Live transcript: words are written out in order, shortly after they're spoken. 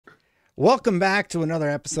Welcome back to another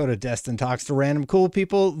episode of Destin Talks to Random Cool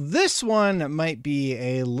People. This one might be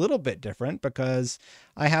a little bit different because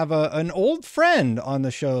I have an old friend on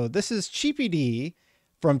the show. This is Cheapy D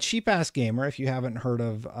from Cheap Ass Gamer. If you haven't heard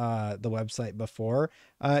of the website before,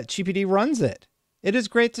 Cheapy D runs it. It is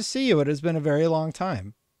great to see you. It has been a very long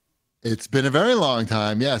time. It's been a very long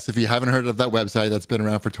time. Yes, if you haven't heard of that website, that's been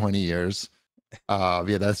around for 20 years.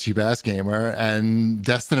 Yeah, that's Cheap Ass Gamer. And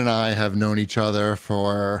Destin and I have known each other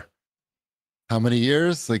for how many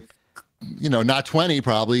years? Like, not 20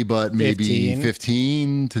 probably, but maybe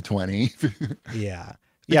 15 to 20. Yeah.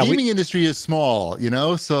 The gaming industry is small,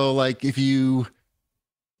 So like if you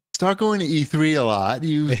start going to E3 a lot,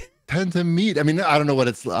 you tend to meet. I mean, I don't know what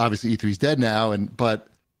it's obviously E3's dead now, but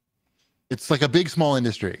it's like a big small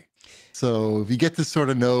industry. So if you get to sort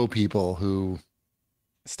of know people who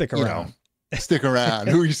stick around,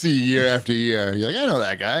 who you see year after year, you're like, I know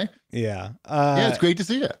that guy. Yeah. Yeah, it's great to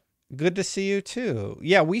see you. Good to see you too.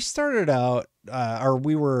 Yeah, we started out, or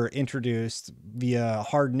we were introduced via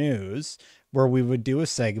Hard News, where we would do a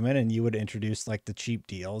segment and you would introduce like the cheap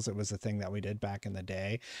deals. It was a thing that we did back in the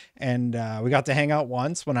day. And we got to hang out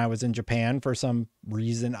once when I was in Japan for some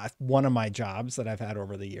reason, one of my jobs that I've had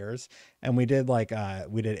over the years. And we did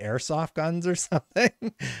we did airsoft guns or something.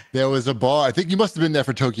 There was a bar. I think you must have been there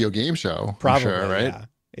for Tokyo Game Show. Probably, sure, right?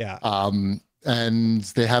 Yeah. And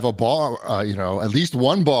they have a bar, at least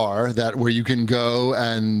one bar where you can go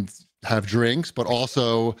and have drinks, but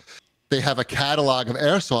also they have a catalog of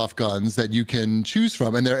airsoft guns that you can choose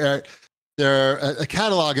from. And they're a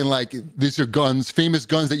catalog, and like, these are guns, famous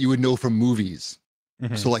guns that you would know from movies.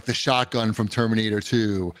 Mm-hmm. So like the shotgun from Terminator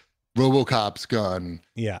 2, RoboCop's gun,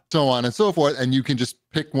 so on and so forth. And you can just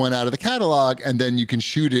pick one out of the catalog, and then you can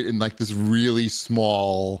shoot it in like this really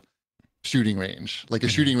small shooting range, like a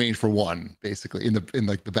shooting range for one, basically, in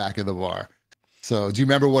like the back of the bar. So do you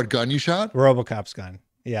remember what gun you shot? RoboCop's gun.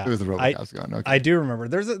 Yeah, it was the RoboCop's gun. Okay. I do remember.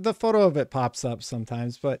 The photo of it pops up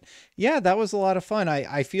sometimes, but yeah, that was a lot of fun.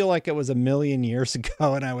 I feel like it was a million years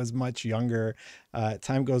ago, and I was much younger.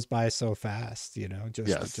 Time goes by so fast,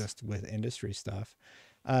 just with industry stuff.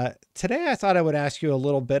 Today, I thought I would ask you a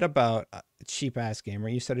little bit about Cheap Ass Gamer.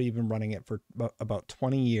 You said you've been running it for about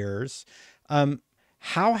 20 years.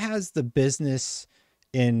 How has the business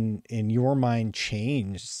in your mind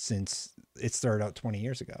changed since it started out 20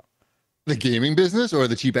 years ago? The gaming business or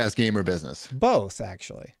the Cheap Ass Gamer business? Both,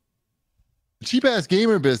 actually. The Cheap Ass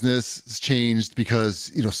Gamer business has changed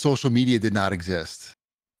because, social media did not exist,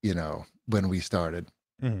 when we started.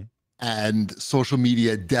 Mm-hmm. And social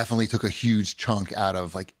media definitely took a huge chunk out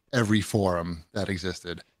of like every forum that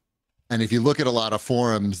existed. And if you look at a lot of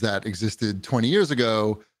forums that existed 20 years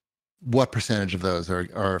ago, what percentage of those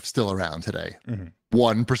are still around today? Mm-hmm.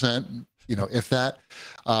 1%, if that.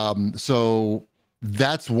 So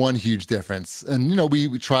that's one huge difference. And,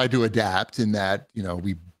 we try to adapt in that,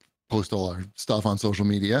 we post all our stuff on social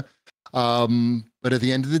media. But at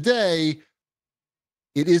the end of the day,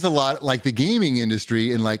 it is a lot like the gaming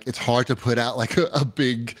industry, and like, it's hard to put out like a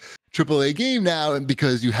big AAA game now, and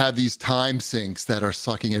because you have these time sinks that are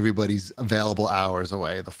sucking everybody's available hours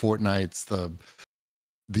away. The Fortnites, the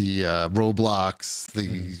Roblox,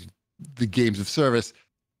 the games of service.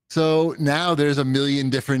 So now there's a million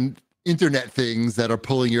different internet things that are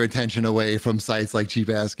pulling your attention away from sites like Cheap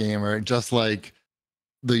Ass Gamer, just like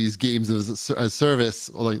these games as service,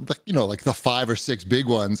 like the 5 or 6 big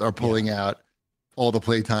ones are pulling out all the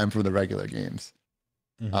playtime from the regular games.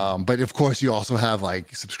 Mm-hmm. But of course, you also have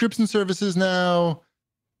like subscription services now,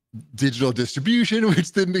 digital distribution,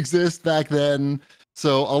 which didn't exist back then.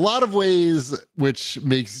 So a lot of ways, which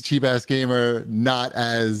makes Cheap Ass Gamer not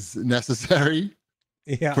as necessary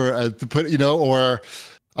for to put, but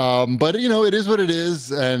it is what it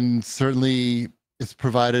is. And certainly it's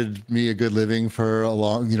provided me a good living for a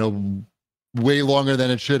long, way longer than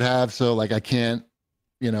it should have. So like, I can't,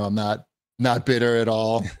 I'm not bitter at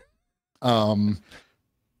all. And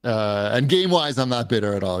game wise, I'm not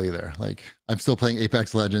bitter at all either. Like, I'm still playing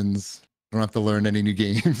Apex Legends. I don't have to learn any new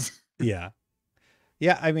games. Yeah.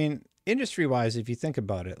 I mean, industry wise, if you think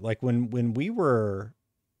about it, like when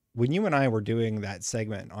you and I were doing that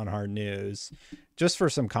segment on Hard News, just for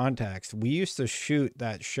some context, we used to shoot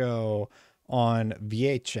that show on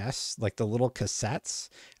VHS, like the little cassettes,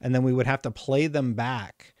 and then we would have to play them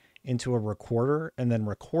back into a recorder and then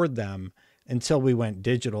record them until we went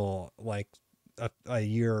digital, like a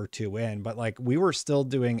year or two in. But like, we were still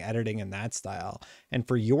doing editing in that style. And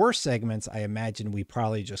for your segments, I imagine we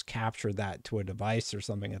probably just captured that to a device or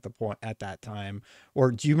something at that time.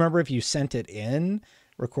 Or do you remember if you sent it in,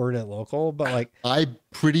 recorded it local? But like, I'm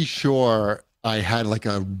pretty sure I had like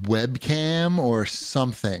a webcam or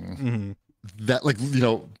something that, like,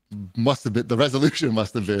 must have been, the resolution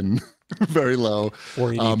must have been very low.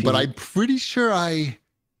 480p. But I'm pretty sure I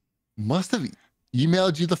must have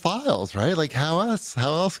emailed you the files, right? Like, how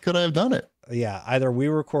else could I have done it? Yeah, either we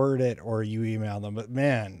recorded it or you emailed them. But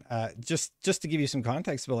man, just to give you some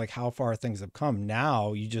context about like how far things have come.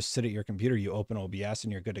 Now you just sit at your computer, you open OBS,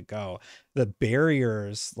 and you're good to go. The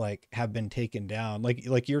barriers like have been taken down.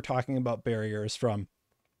 Like you're talking about barriers from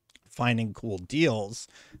finding cool deals.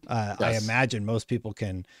 Yes. I imagine most people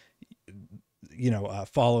can,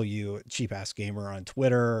 follow you, Cheap Ass Gamer, on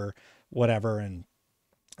Twitter or whatever, and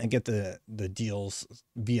get the deals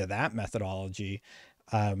via that methodology.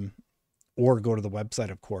 Or go to the website,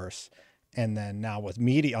 of course. And then now with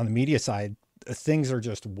media, on the media side, things are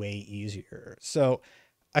just way easier. So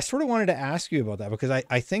I sort of wanted to ask you about that because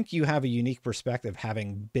I think you have a unique perspective,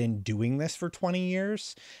 having been doing this for 20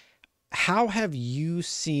 years. How have you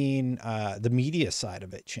seen the media side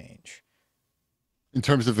of it change? In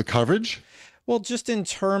terms of the coverage? Well, just in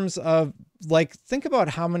terms of, like, think about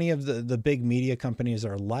how many of the big media companies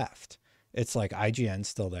are left. It's like IGN's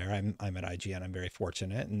still there. I'm at IGN. I'm very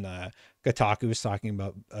fortunate. And Kotaku is talking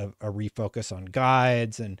about a refocus on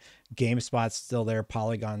guides, and GameSpot's still there.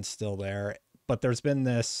 Polygon's still there. But there's been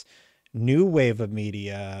this new wave of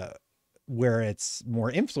media where it's more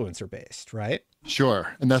influencer based, right?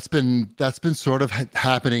 Sure. And that's been sort of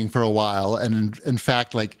happening for a while. And in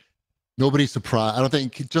fact, like, nobody's surprised. I don't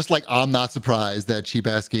think, just like I'm not surprised that Cheap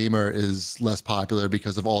Ass Gamer is less popular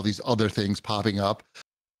because of all these other things popping up.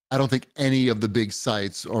 I don't think any of the big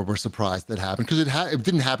sites were surprised that happened, because it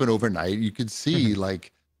didn't happen overnight. You could see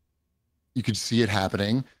you could see it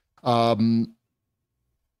happening. It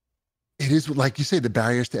is, like you say, the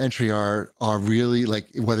barriers to entry are really, like,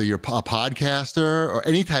 whether you're a podcaster or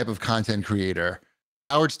any type of content creator.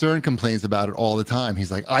 Howard Stern complains about it all the time.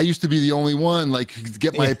 He's like, I used to be the only one, like, to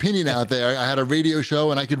get my opinion out there. I had a radio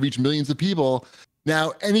show and I could reach millions of people.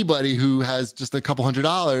 Now anybody who has just a couple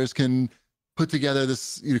 $100 can put together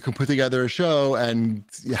a show and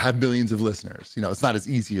have millions of listeners. It's not as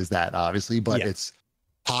easy as that, obviously, but it's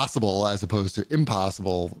possible as opposed to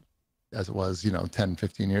impossible as it was, 10,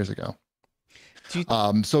 15 years ago.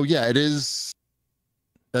 So yeah, it is.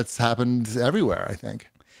 That's happened everywhere, I think.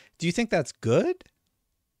 Do you think that's good?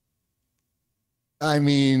 I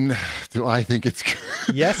mean, do I think it's good?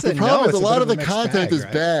 Yes and the problem no. is a lot of the content is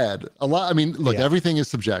bad. I mean, look, everything is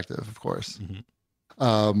subjective, of course.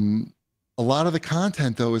 A lot of the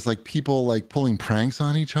content, though, is like people like pulling pranks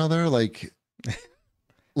on each other, like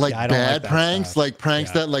bad pranks, stuff. Like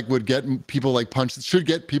pranks that like would get people like punched, should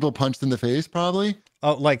get people punched in the face, probably.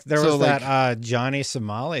 Oh, like there was that Johnny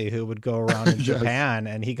Somali who would go around in Japan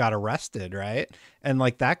and he got arrested, right? And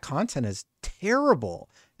like that content is terrible.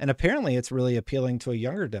 And apparently it's really appealing to a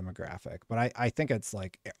younger demographic. But I think it's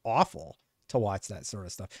like awful to watch that sort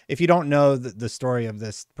of stuff. If you don't know the story of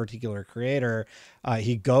this particular creator,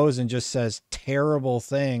 he goes and just says terrible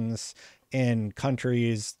things in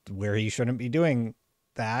countries where he shouldn't be doing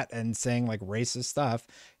that and saying like racist stuff.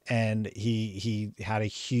 And he had a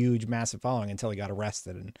huge, massive following until he got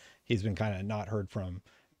arrested, and he's been kind of not heard from.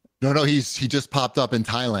 No, he just popped up in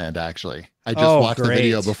Thailand, actually. I just watched the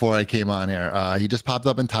video before I came on here. He just popped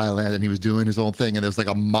up in Thailand and he was doing his own thing, and there was like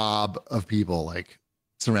a mob of people like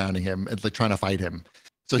surrounding him and like trying to fight him.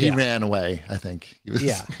 So he ran away, I think. He was,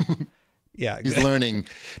 he's learning.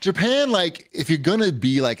 Japan, like, if you're gonna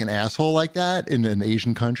be like an asshole like that in an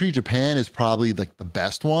Asian country, Japan is probably like the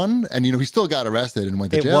best one. And he still got arrested and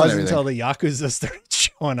went to jail. It was until the Yakuza started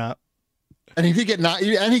showing up. And he did get knocked,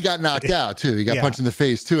 and he got knocked out too. He got punched in the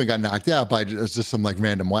face too and got knocked out by just some like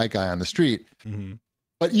random white guy on the street.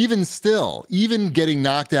 But even still, even getting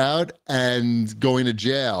knocked out and going to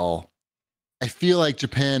jail, I feel like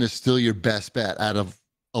Japan is still your best bet out of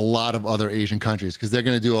a lot of other Asian countries, because they're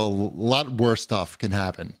going to do a lot worse stuff can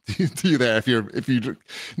happen to you there if you're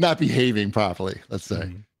not behaving properly, let's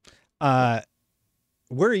say.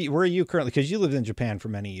 Where are you currently? Because you lived in Japan for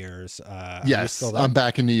many years. Yes, I'm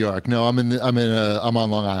back in New York. No, I'm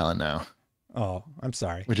on Long Island now. Oh, I'm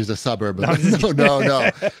sorry. Which is a suburb.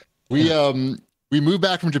 No. We moved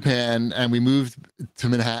back from Japan and we moved to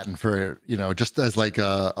Manhattan for, just as like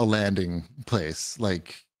a landing place,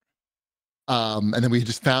 like. And then we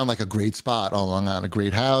just found like a great spot on Long Island, a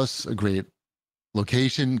great house, a great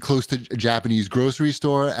location, close to a Japanese grocery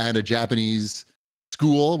store and a Japanese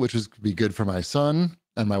school, which was be good for my son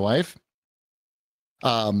and my wife.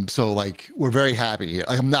 So like we're very happy.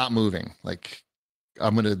 Like, I'm not moving. Like,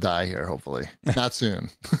 I'm gonna die here, hopefully. Not soon.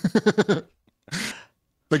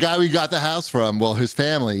 The guy we got the house from, well, his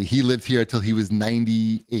family, he lived here till he was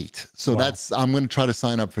 98. So Wow. I'm going to try to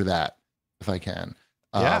sign up for that if I can.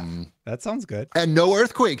 Yeah, that sounds good. And no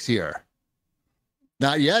earthquakes here.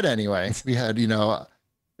 Not yet, anyway. We had,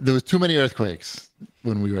 there was too many earthquakes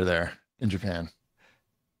when we were there in Japan.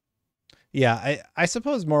 Yeah, I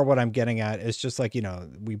suppose more what I'm getting at is just like,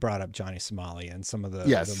 we brought up Johnny Somali and some of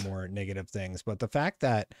the more negative things, but the fact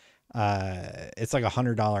that it's like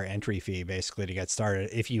 $100 entry fee basically to get started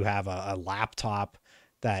if you have a laptop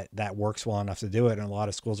that works well enough to do it, and a lot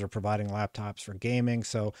of schools are providing laptops for gaming,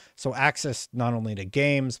 so access not only to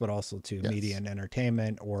games but also to media and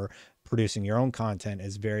entertainment or producing your own content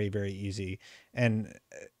is very, very easy. And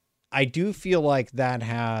I do feel like that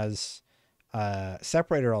has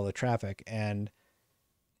separated all the traffic, and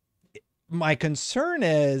my concern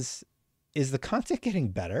is the content getting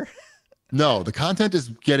better? No, the content is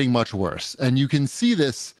getting much worse, and you can see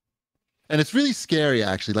this, and it's really scary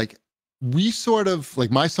actually. Like, we sort of,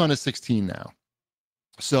 like, my son is 16 now,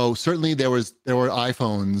 so certainly there were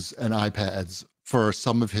iPhones and iPads for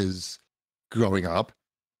some of his growing up,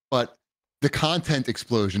 but the content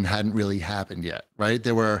explosion hadn't really happened yet, right?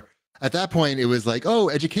 There were, at that point, it was like, oh,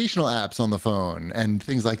 educational apps on the phone and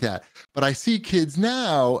things like that. But I see kids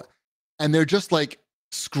now, and they're just like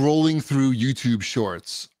scrolling through YouTube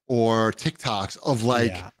shorts or TikToks of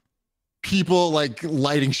like people like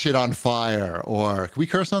lighting shit on fire. Or can we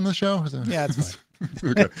curse on the show? Yeah, it's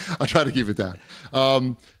fine. Okay. I'll try to keep it down.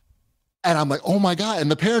 And I'm like, oh my God. And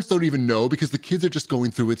the parents don't even know because the kids are just going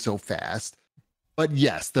through it so fast. But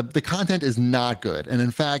yes, the content is not good. And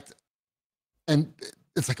in fact, and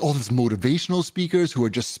it's like all these motivational speakers who are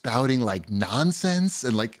just spouting like nonsense.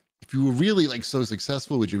 And like, if you were really like so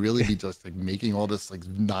successful, would you really be just like making all this like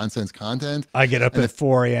nonsense content? I get up at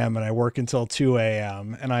 4 a.m. and I work until 2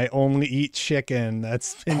 a.m. and I only eat chicken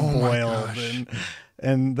that's been boiled.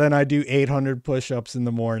 And then I do 800 push-ups in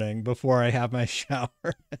the morning before I have my shower.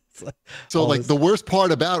 Like, so like the worst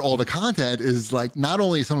part about all the content is like, not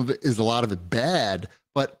only some of it is a lot of it bad,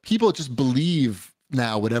 but people just believe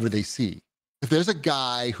now whatever they see. If there's a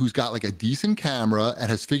guy who's got like a decent camera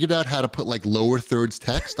and has figured out how to put like lower thirds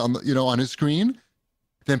text on the, on his screen,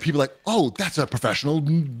 then people are like, oh, that's a professional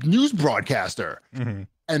news broadcaster. Mm-hmm.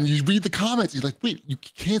 And you read the comments, you're like, wait, you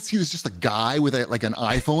can't see this, just a guy with like an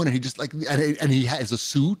iPhone, and he just like, and he has a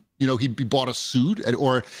suit, he bought a suit,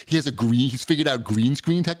 or he's figured out green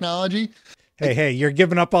screen technology. Hey, you're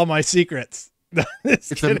giving up all my secrets.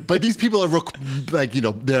 But these people are like,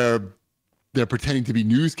 they're pretending to be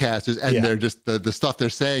newscasters, and they're just, the stuff they're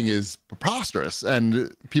saying is preposterous,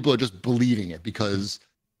 and people are just believing it because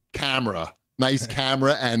nice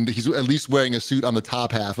camera, and he's at least wearing a suit on the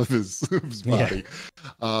top half of his body.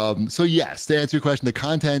 So yes, to answer your question, the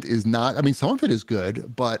content is not, I mean, some of it is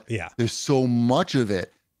good, but there's so much of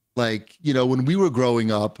it. Like, when we were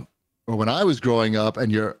growing up, or when I was growing up,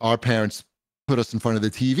 and our parents put us in front of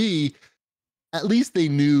the TV, at least they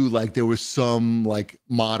knew like there was some like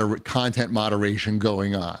content moderation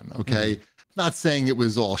going on. Okay. Mm-hmm. Not saying it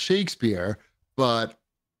was all Shakespeare, but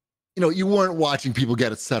you weren't watching people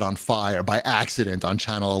get it set on fire by accident on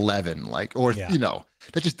channel 11,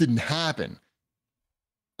 that just didn't happen.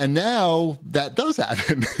 And now that does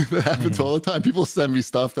happen. That happens all the time. People send me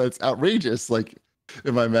stuff that's outrageous, like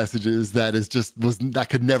in my messages, that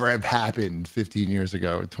could never have happened 15 years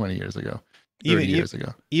ago or 20 years ago. Years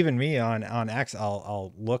ago. Even me on X,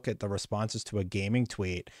 I'll look at the responses to a gaming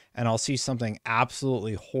tweet and I'll see something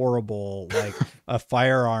absolutely horrible, like a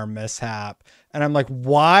firearm mishap. And I'm like,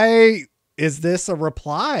 why is this a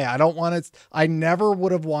reply? I never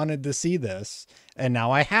would have wanted to see this. And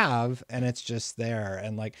now I have, and it's just there.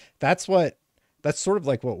 And like, that's sort of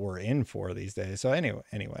like what we're in for these days. So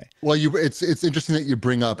anyway. Well, it's interesting that you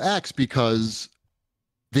bring up X because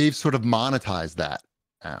they've sort of monetized that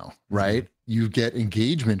now, right? Mm-hmm. You get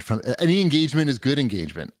engagement from any engagement is good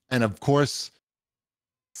engagement. And of course,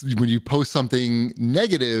 when you post something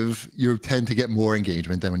negative, you tend to get more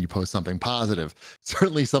engagement than when you post something positive.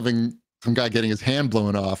 Certainly some guy getting his hand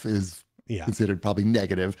blown off is considered probably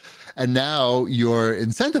negative. And now you're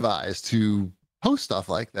incentivized to post stuff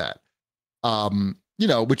like that.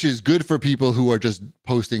 Which is good for people who are just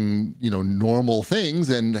posting, normal things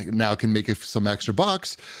and now can make some extra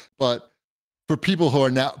bucks. But for people are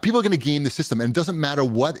going to game the system, and it doesn't matter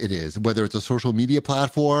what it is, whether it's a social media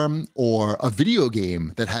platform or a video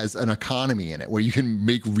game that has an economy in it where you can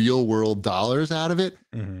make real world dollars out of it.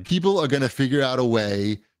 Mm-hmm. People are going to figure out a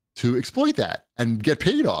way to exploit that and get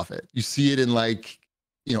paid off it. You see it in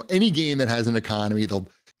any game that has an economy. There'll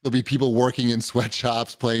be people working in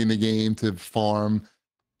sweatshops playing the game to farm.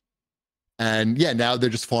 And now they're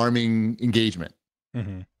just farming engagement.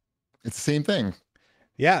 Mm-hmm. It's the same thing.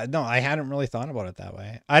 Yeah, no, I hadn't really thought about it that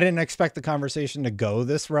way. I didn't expect the conversation to go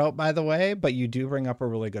this route, by the way, but you do bring up a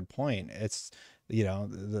really good point. It's,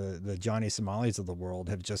 the Johnny Somalis of the world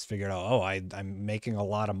have just figured out, oh, I'm making a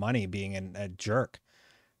lot of money being a jerk,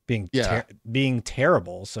 being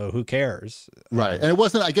terrible. So who cares? Right. And it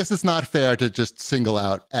wasn't, I guess it's not fair to just single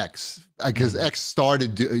out X, because X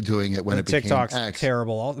started doing it when it became TikTok's X.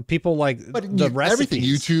 Terrible. All people like the recipes. Everything,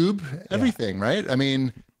 YouTube, everything, right? I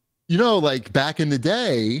mean, like back in the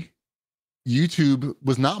day, YouTube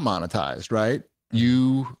was not monetized, right?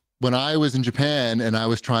 When I was in Japan and I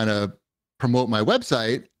was trying to promote my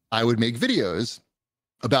website, I would make videos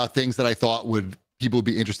about things that I thought people would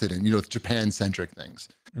be interested in, Japan-centric things.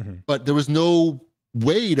 But there was no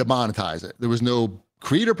way to monetize it. There was no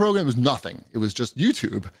creator program. It was nothing. It was just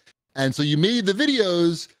YouTube. And so you made the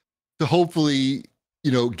videos to hopefully,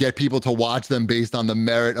 get people to watch them based on the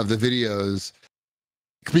merit of the videos.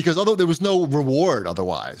 Because although there was no reward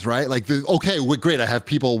otherwise, right? Like, great, I have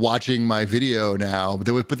people watching my video now,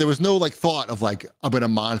 but there was no thought of I'm going to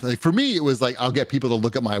monetize. Like, for me, it was I'll get people to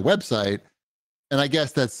look at my website, and I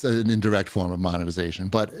guess that's an indirect form of monetization.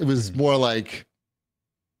 But it was more like,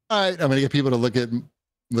 all right, I'm going to get people to look at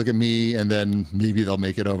me, and then maybe they'll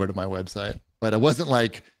make it over to my website. But it wasn't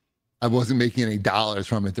I wasn't making any dollars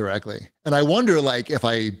from it directly. And I wonder if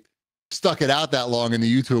I stuck it out that long in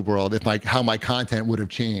the YouTube world, how my content would have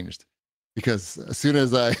changed. Because as soon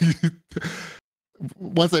as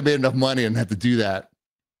once I made enough money and had to do that,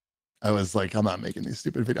 I was like, I'm not making these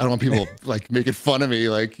stupid videos. I don't want people making fun of me.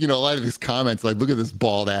 A lot of these comments, look at this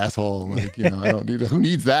bald asshole. I don't need who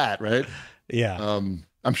needs that, right? Yeah.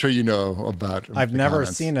 I'm sure you know about. I've never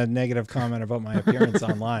seen a negative comment about my appearance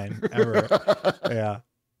online ever. Yeah.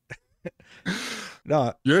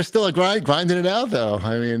 No, you're still grinding it out though.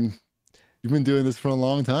 I mean, you've been doing this for a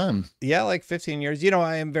long time. Yeah, 15 years.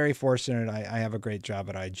 I am very fortunate. I have a great job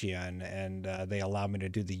at IGN, and they allow me to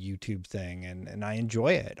do the YouTube thing, and I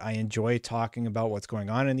enjoy it. I enjoy talking about what's going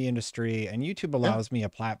on in the industry, and YouTube allows me a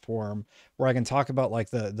platform where I can talk about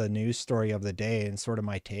the news story of the day and sort of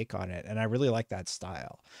my take on it, and I really like that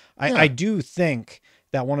style. I do think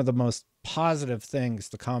that one of the most positive things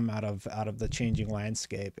to come out of the changing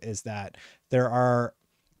landscape is that there are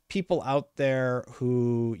people out there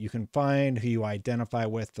who you can find, who you identify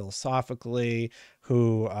with philosophically,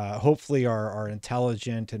 who hopefully are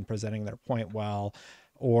intelligent and presenting their point well,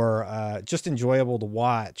 or just enjoyable to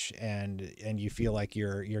watch, and you feel like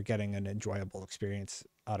you're getting an enjoyable experience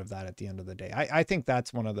out of that at the end of the day. I think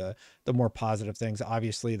that's one of the more positive things.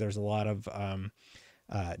 Obviously, there's a lot of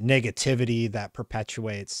negativity that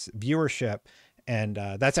perpetuates viewership. And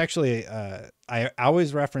that's actually, I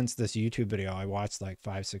always reference this YouTube video I watched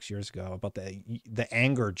 5-6 years ago about the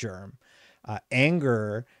anger germ.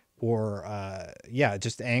 Anger, or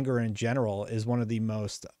just anger in general, is one of the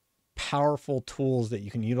most powerful tools that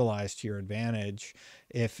you can utilize to your advantage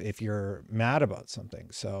if you're mad about something.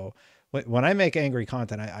 So when I make angry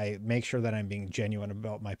content, I make sure that I'm being genuine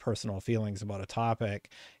about my personal feelings about a topic,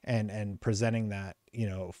 and presenting that,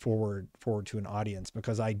 forward to an audience,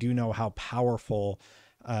 because I do know how powerful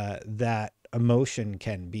that emotion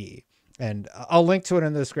can be. And I'll link to it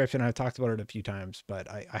in the description. I've talked about it a few times, but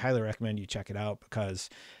I highly recommend you check it out, because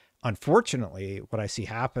unfortunately what I see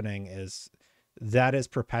happening is that is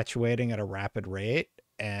perpetuating at a rapid rate,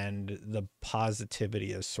 and the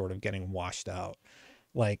positivity is sort of getting washed out.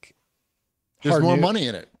 There's more money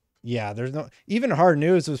in it. Yeah, even Hard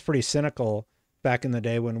News was pretty cynical back in the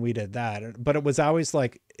day when we did that, but it was always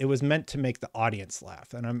it was meant to make the audience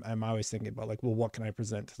laugh. And I'm always thinking about well, what can I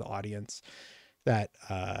present to the audience that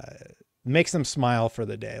makes them smile for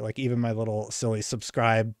the day? Even my little silly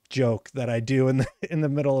subscribe joke that I do in the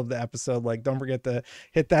middle of the episode, don't forget to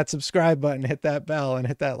hit that subscribe button, hit that bell, and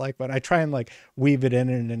hit that like button. I try and weave it in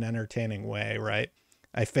an entertaining way, right?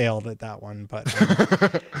 I failed at that one, but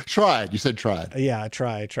tried. You said tried. Yeah,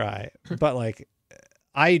 try. But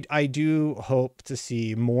I do hope to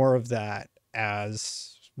see more of that,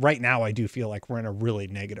 as right now I do feel like we're in a really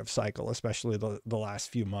negative cycle, especially the last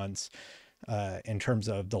few months, in terms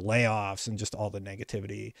of the layoffs and just all the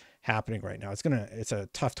negativity happening right now. It's a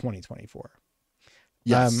tough 2024.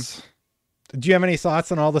 Yes. Do you have any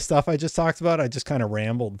thoughts on all the stuff I just talked about? I just kind of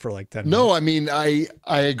rambled for 10 minutes. No, I mean, I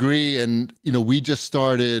agree. And, we just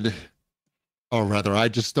started, or rather I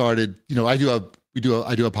just started, I do a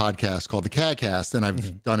podcast called the CADcast, and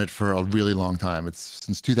I've done it for a really long time. It's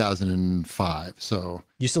since 2005. So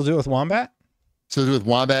you still do it with Wombat? Still do it with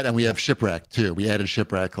Wombat, and we have Shipwreck too. We added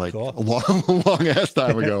Shipwreck cool. a long ass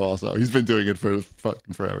time ago also. He's been doing it for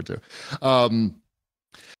fucking forever too.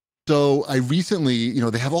 So I recently,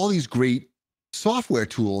 they have all these great software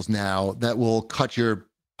tools now that will cut your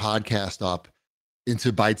podcast up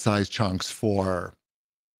into bite-sized chunks for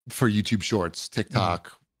YouTube Shorts,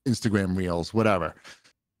 TikTok, Instagram Reels, whatever.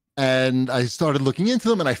 And I started looking into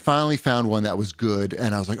them, and I finally found one that was good.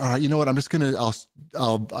 And I was like, all right, you know what? I'm just gonna,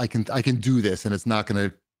 I can do this, and it's not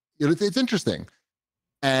gonna, it's interesting.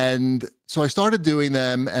 And so I started doing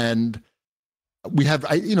them, and we have,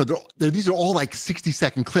 these are all like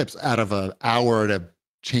 60-second clips out of an hour and a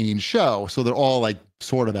change show, so they're all like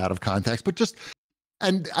sort of out of context, but just.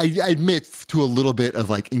 And I admit to a little bit of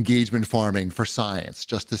like engagement farming for science,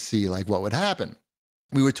 just to see like what would happen.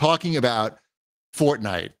 We were talking about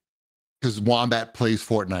Fortnite, because Wombat plays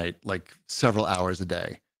Fortnite like several hours a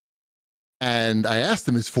day. And I asked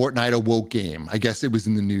him, is Fortnite a woke game? I guess it was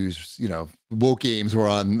in the news, woke games were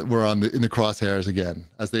in the crosshairs again,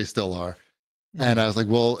 as they still are. And I was like,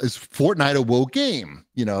 well, is Fortnite a woke game?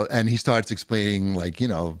 And he starts explaining like,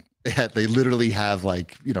 they literally have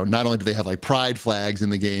like, not only do they have like pride flags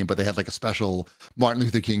in the game, but they have like a special Martin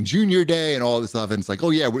Luther King Jr. Day and all this stuff. And it's like,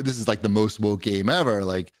 oh yeah, this is like the most woke game ever.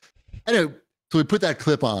 Like, anyway, so we put that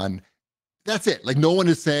clip on. That's it. Like, no one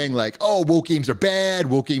is saying like, oh, woke games are bad,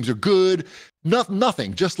 woke games are good.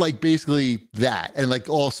 Nothing. Just like basically that, and like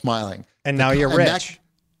all smiling. And now you're rich.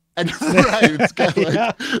 And right, it's kind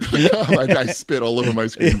of like I spit all over my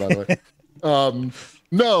screen, by the way.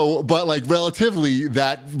 No, but like relatively,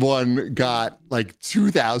 that one got like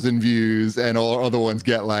 2,000 views, and all other ones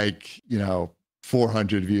get like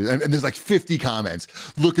 400 views, and there's like 50 comments.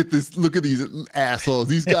 Look at this! Look at these assholes!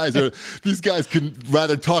 These guys can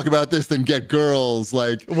rather talk about this than get girls.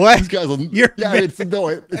 Like what? These guys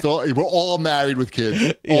it's all, we're all married with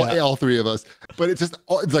kids, all three of us. But it's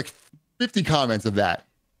like 50 comments of that.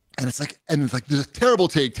 And it's like there's a terrible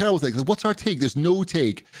take. Like, what's our take? There's no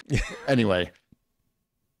take. Anyway,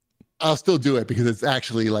 I'll still do it because it's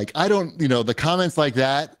actually like, I don't, the comments like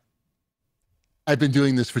that. I've been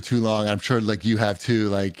doing this for too long. I'm sure like you have too.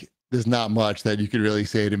 Like, there's not much that you could really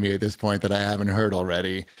say to me at this point that I haven't heard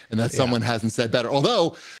already, and that someone hasn't said better.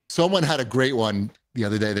 Although someone had a great one the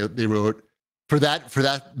other day. They wrote for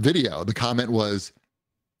that video. The comment was,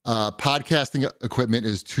 podcasting equipment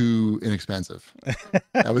is too inexpensive.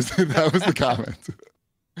 That was the comment,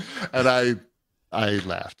 and I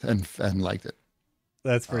laughed and liked it.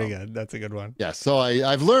 That's pretty good. That's a good one. Yeah. So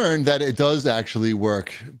I've learned that it does actually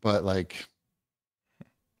work, but like,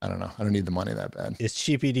 I don't know. I don't need the money that bad. Is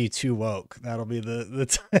Cheapy D too woke? That'll be the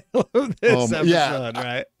title of this episode,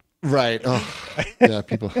 right? Right. Oh, yeah.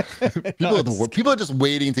 People are just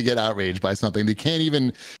waiting to get outraged by something. They can't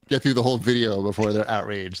even get through the whole video before they're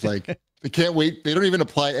outraged. Like, they can't wait. They don't even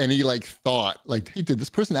apply any like thought. Like, hey, did this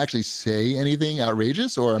person actually say anything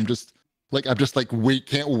outrageous? Or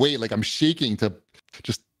can't wait. Like, I'm shaking to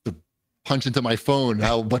punch into my phone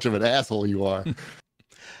how much of an asshole you are.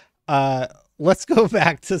 Let's go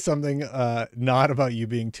back to something not about you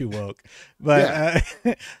being too woke, but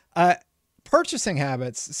purchasing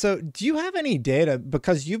habits. So do you have any data,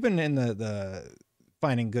 because you've been in the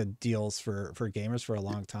finding good deals for gamers for a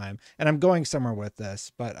long time, and I'm going somewhere with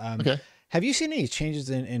this, but have you seen any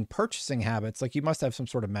changes in purchasing habits? Like, you must have some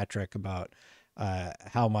sort of metric about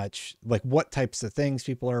how much, like, what types of things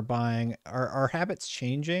people are buying. Are habits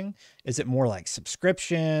changing? Is it more like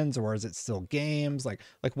subscriptions, or is it still games? Like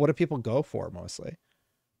what do people go for mostly?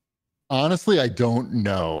 Honestly, I don't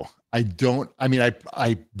know. I mean,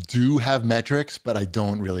 I do have metrics, but I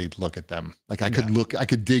don't really look at them. Like, I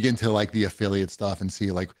could dig into like the affiliate stuff and see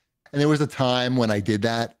like, and there was a time when I did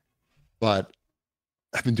that, but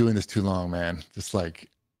I've been doing this too long, man. Just like,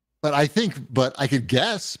 but I could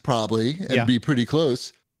guess probably and be pretty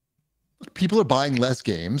close. People are buying less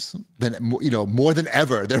games than, more than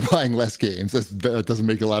ever. They're buying less games. That doesn't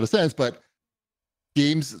make a lot of sense, but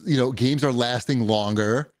games are lasting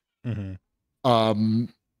longer. Mm-hmm.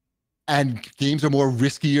 And games are more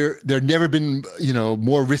riskier. They've never been,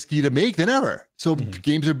 more risky to make than ever. So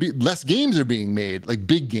less games are being made, like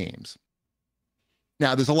big games.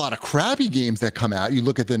 Now, there's a lot of crappy games that come out. You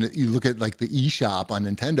look at like the eShop on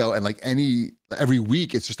Nintendo, and like every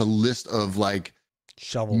week it's just a list of like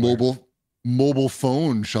shovelware. mobile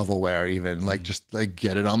phone shovelware, even like just like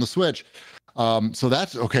get it on the Switch. So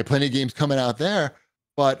that's okay. Plenty of games coming out there,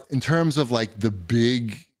 but in terms of like the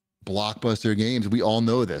big blockbuster games, we all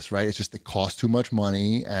know this, right? It's just, it costs too much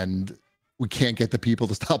money, and we can't get the people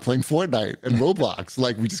to stop playing Fortnite and Roblox.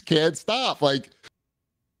 Like, we just can't stop. Like,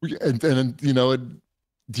 do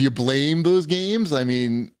you blame those games? I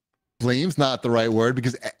mean, blame's not the right word,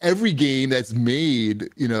 because every game that's made,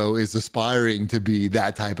 is aspiring to be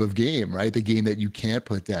that type of game, right? The game that you can't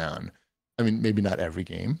put down. I mean, maybe not every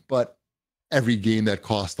game, but every game that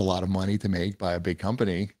costs a lot of money to make by a big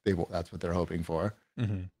company, that's what they're hoping for.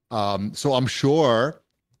 So I'm sure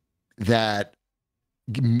that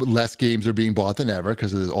less games are being bought than ever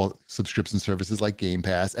because of all subscription services like Game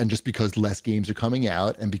Pass, and just because less games are coming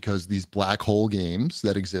out, and because these black hole games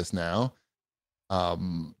that exist now.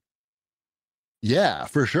 Yeah,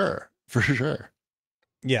 for sure.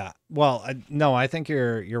 Yeah. Well, no, I think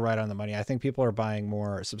you're right on the money. I think people are buying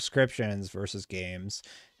more subscriptions versus games.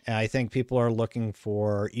 And I think people are looking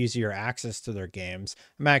for easier access to their games.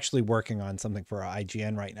 I'm actually working on something for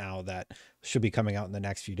IGN right now that should be coming out in the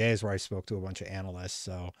next few days, where I spoke to a bunch of analysts.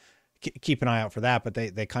 So keep an eye out for that. But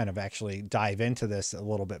they kind of actually dive into this a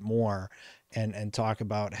little bit more and talk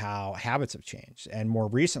about how habits have changed. And more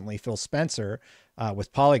recently, Phil Spencer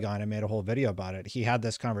with Polygon, I made a whole video about it. He had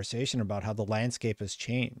this conversation about how the landscape has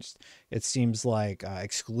changed. It seems like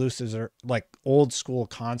exclusives are like old school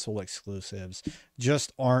console exclusives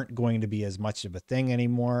just aren't going to be as much of a thing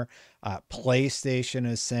anymore. PlayStation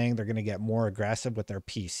is saying they're going to get more aggressive with their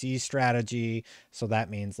PC strategy. So that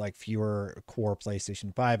means like fewer core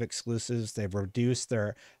PlayStation 5 exclusives. They've reduced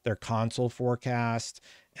their console forecast.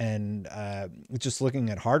 And just looking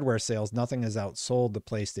at hardware sales, nothing has outsold the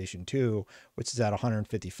PlayStation 2, which is at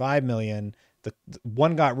 155 million. The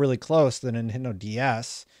one got really close, the Nintendo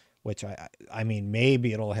DS, which I mean,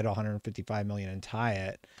 maybe it'll hit 155 million and tie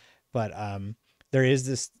it. But there is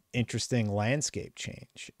this interesting landscape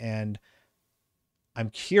change. And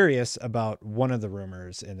I'm curious about one of the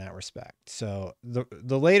rumors in that respect. So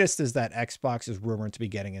the latest is that Xbox is rumored to be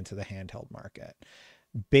getting into the handheld market.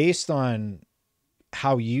 Based on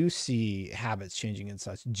how you see habits changing and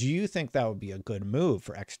such, do you think that would be a good move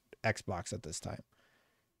for Xbox at this time?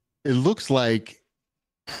 It looks like,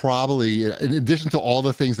 probably, in addition to all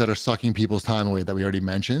the things that are sucking people's time away that we already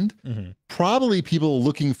mentioned, probably people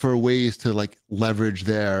looking for ways to like leverage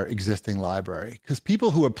their existing library. Because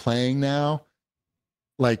people who are playing now,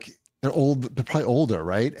 like they're probably older,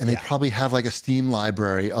 right? And they probably have like a Steam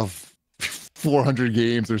library of 400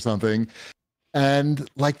 games or something. And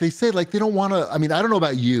like they say, like they don't want to, I mean, I don't know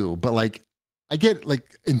about you, but like I get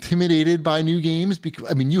like intimidated by new games because,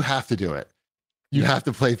 I mean, you have to do it. You have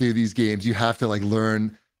to play through these games. You have to like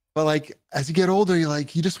learn. But like as you get older, you're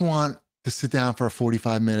like, you just want to sit down for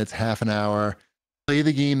 45 minutes, half an hour, play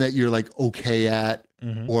the game that you're like okay at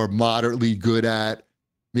or moderately good at.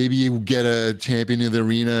 Maybe you get a champion in the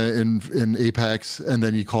arena in Apex, and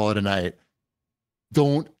then you call it a night.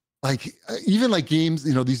 Don't, like, even like games,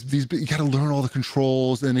 you know, these you got to learn all the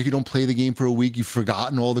controls, and if you don't play the game for a week, you've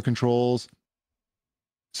forgotten all the controls.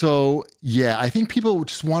 So yeah, I think people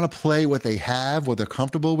just want to play what they have, what they're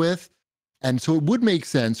comfortable with, and so it would make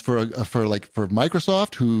sense for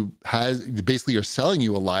Microsoft, who has basically are selling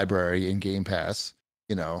you a library in Game Pass,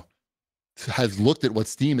 you know, has looked at what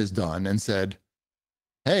Steam has done and said,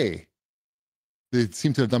 hey, they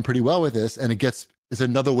seem to have done pretty well with this, and it's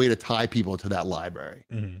another way to tie people to that library.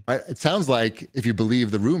 Right? It sounds like, if you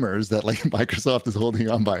believe the rumors, that like Microsoft is holding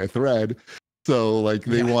on by a thread. So like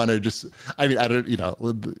they want to just, I mean, I don't,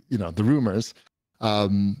 the rumors.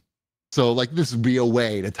 So like this would be a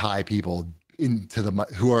way to tie people into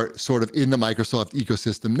who are sort of in the Microsoft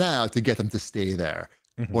ecosystem now, to get them to stay there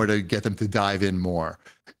or to get them to dive in more.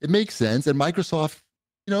 It makes sense. And Microsoft,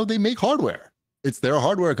 you know, they make hardware. They're a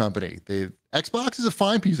hardware company. Xbox is a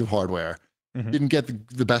fine piece of hardware. Didn't get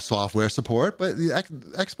the best software support, but the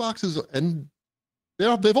Xbox is, and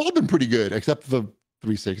they've all been pretty good, except for the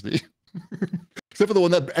 360, except for the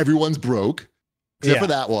one that everyone's broke, except for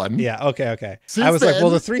that one. Yeah. Okay. I was like, well,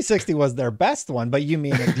 the 360 was their best one, but you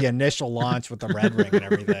mean the initial launch with the red ring and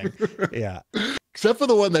everything? Yeah. Except for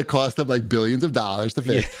the one that cost them like billions of dollars to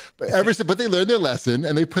fix. But they learned their lesson,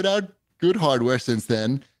 and they put out good hardware since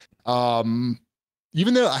then.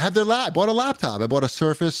 Even though I bought a laptop. I bought a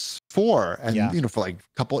Surface 4, and you know, for like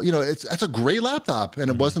a couple, you know, that's a great laptop, and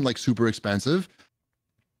it wasn't like super expensive.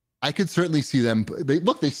 I could certainly see them.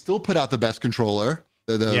 They still put out the best controller.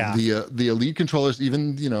 The Elite controllers,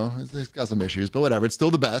 even, you know, it's got some issues, but whatever. It's still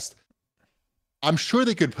the best. I'm sure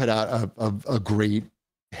they could put out a great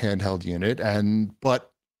handheld unit,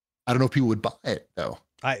 but I don't know if people would buy it though.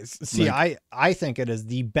 I think it is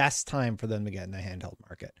the best time for them to get in the handheld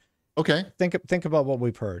market. Okay. Think about what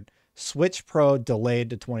we've heard. Switch Pro delayed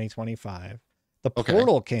to 2025. The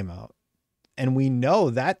Portal came out, and we know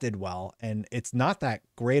that did well, and it's not that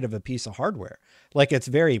great of a piece of hardware. Like, it's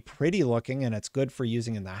very pretty looking and it's good for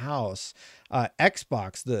using in the house.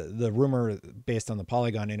 Xbox, the rumor based on the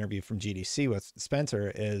Polygon interview from GDC with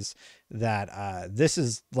Spencer is that this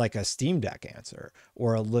is like a Steam Deck answer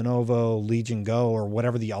or a Lenovo Legion Go or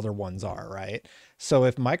whatever the other ones are, right? So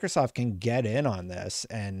if Microsoft can get in on this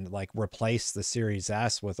and like replace the Series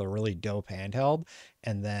S with a really dope handheld,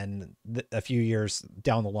 and then a few years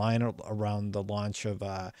down the line around the launch of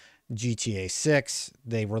GTA 6,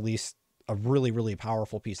 they released a really, really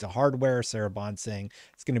powerful piece of hardware. Sarah Bond saying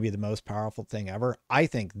it's going to be the most powerful thing ever. I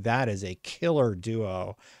think that is a killer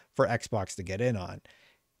duo for Xbox to get in on.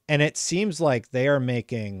 And it seems like they are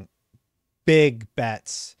making big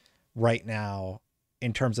bets right now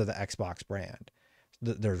in terms of the Xbox brand.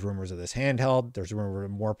 There's rumors of this handheld. There's rumors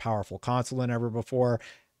of a more powerful console than ever before.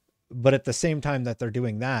 But at the same time that they're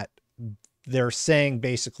doing that, they're saying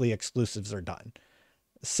basically exclusives are done.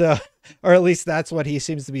 So, or at least that's what he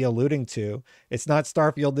seems to be alluding to. It's not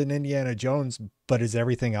Starfield and Indiana Jones, but is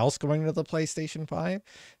everything else going to the PlayStation 5?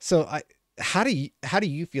 So how do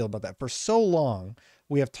you feel about that? For so long,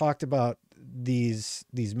 we have talked about these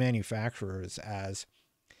manufacturers as,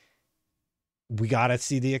 we got to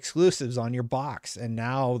see the exclusives on your box. And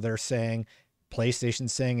now they're saying,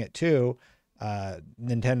 PlayStation's saying it too.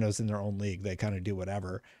 Nintendo's in their own league. They kind of do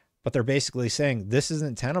whatever, but they're basically saying this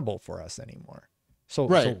isn't tenable for us anymore. So,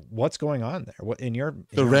 right. So what's going on there? What in your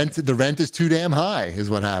the rent is too damn high is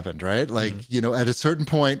what happened, right? Like, at a certain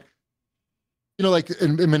point, like,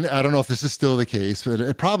 and I don't know if this is still the case, but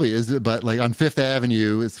it probably is. But like on Fifth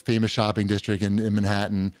Avenue, it's a famous shopping district in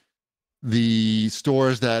Manhattan. The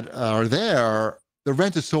stores that are there, the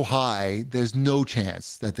rent is so high, there's no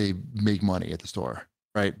chance that they make money at the store,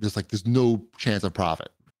 right? There's no chance of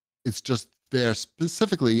profit. It's just there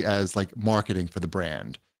specifically as like marketing for the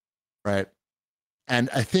brand, right? And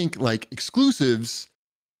I think like exclusives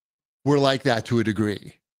were like that to a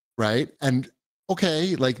degree, right? And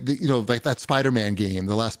okay, like like that Spider-Man game,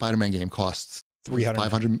 the last Spider-Man game costs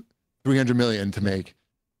 300 million to make.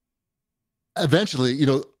 Eventually,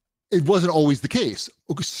 it wasn't always the case.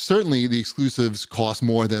 Certainly the exclusives cost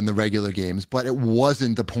more than the regular games, but it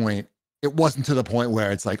wasn't the point. It wasn't to the point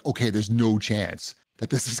where it's like, okay, there's no chance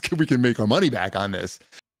that we can make our money back on this.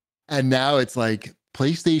 And now it's like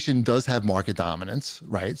PlayStation does have market dominance,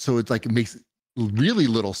 right? So it's like, it makes really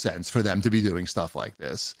little sense for them to be doing stuff like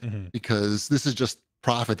this because this is just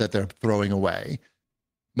profit that they're throwing away.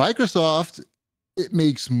 Microsoft, it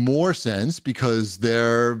makes more sense because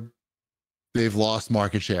they've lost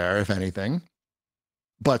market share, if anything,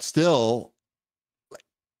 but still,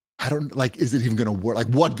 I don't like, is it even going to work? Like,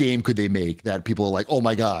 what game could they make that people are like, oh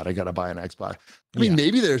my God, I got to buy an Xbox? I mean,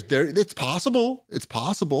 maybe it's possible,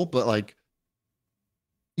 but like,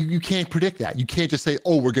 you can't predict that. You can't just say,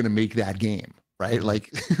 oh, we're going to make that game, right?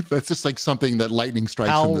 Like, that's just like something that lightning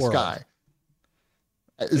strikes from the sky.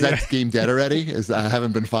 Is that game dead already? I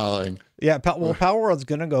haven't been following. Yeah, Power World's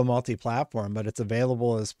going to go multi-platform, but it's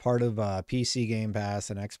available as part of PC Game Pass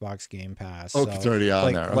and Xbox Game Pass. Oh, so, it's already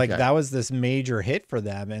on there. Okay. Like that was this major hit for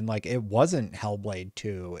them, and like it wasn't Hellblade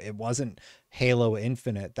 2, it wasn't Halo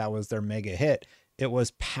Infinite that was their mega hit. It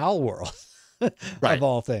was Pal World, right. Of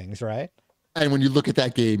all things, right? And when you look at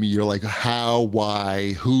that game, you're like, how,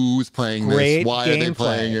 why, who's playing this? Why are they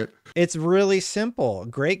playing it? It's really simple.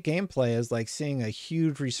 Great gameplay is like seeing a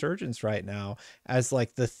huge resurgence right now as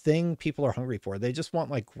like the thing people are hungry for. They just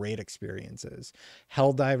want like great experiences.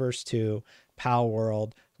 Helldivers 2, Pal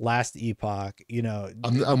World, Last Epoch,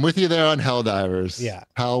 I'm with you there on Helldivers. Yeah.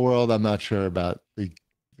 Pal World, I'm not sure about the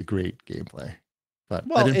great gameplay. But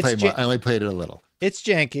I didn't play much. I only played it a little. It's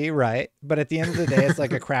janky, right? But at the end of the day, it's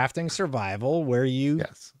like a crafting survival where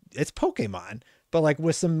it's Pokemon, but like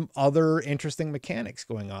with some other interesting mechanics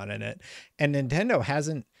going on in it. And Nintendo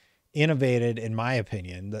hasn't innovated, in my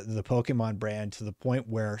opinion, the Pokemon brand to the point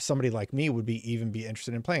where somebody like me would be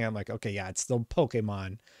interested in playing. I'm like, okay, yeah, it's still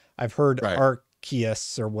Pokemon. I've heard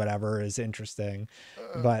Arceus or whatever is interesting,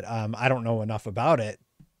 but I don't know enough about it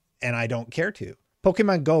and I don't care to.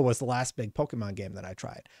 Pokemon Go was the last big Pokemon game that I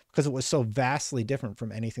tried because it was so vastly different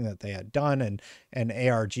from anything that they had done. And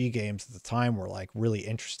ARG games at the time were like really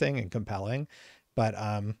interesting and compelling. But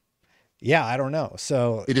yeah, I don't know.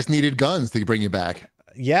 So they just needed guns to bring you back.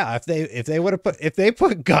 Yeah, if they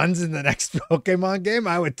put guns in the next Pokemon game,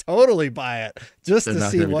 I would totally buy it just to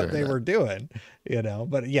see what they were doing,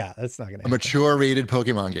 But yeah, that's not gonna happen. A mature rated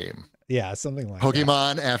Pokemon game. Yeah, something like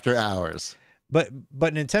Pokemon After Hours. But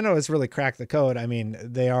Nintendo has really cracked the code. I mean,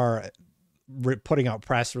 they are putting out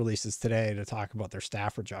press releases today to talk about their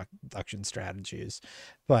staff reduction strategies.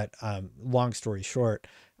 But long story short,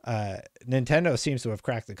 Nintendo seems to have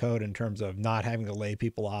cracked the code in terms of not having to lay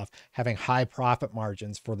people off, having high profit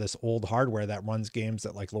margins for this old hardware that runs games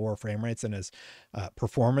at like lower frame rates and is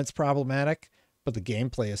performance problematic, but the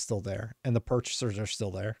gameplay is still there and the purchasers are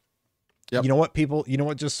still there. Yep. You know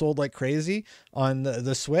what just sold like crazy on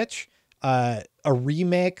the Switch? A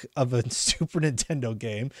remake of a Super Nintendo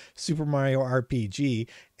game, Super Mario RPG,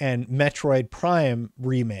 and Metroid Prime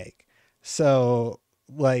remake. So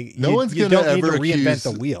like no one's gonna don't ever need to reinvent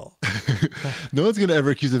the wheel. No one's gonna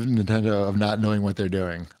ever accuse of Nintendo of not knowing what they're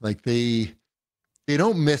doing. Like they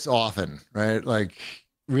don't miss often, right? Like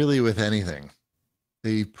really with anything,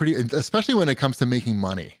 especially when it comes to making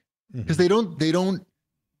money, because they don't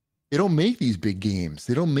make these big games.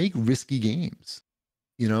 They don't make risky games.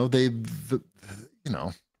 You know,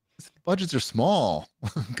 budgets are small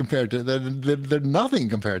compared to they're nothing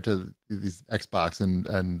compared to these Xbox and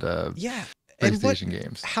PlayStation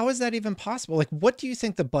games. How is that even possible? Like, what do you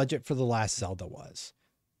think the budget for the last Zelda was?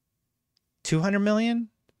 200 million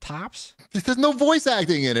tops? There's no voice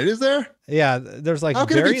acting in it, is there? Yeah, there's like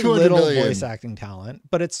very little voice acting talent,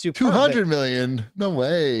 but it's super. 200 million? No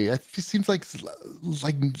way. It seems like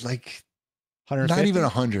 150? Not even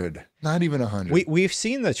 100. Not even 100. We've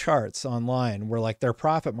seen the charts online where like their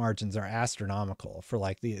profit margins are astronomical for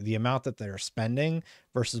like the amount that they're spending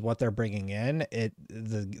versus what they're bringing in.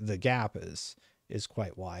 The gap is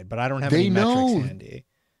quite wide, but I don't have any metrics handy.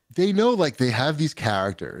 They know like they have these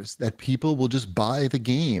characters that people will just buy the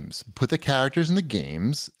games, put the characters in the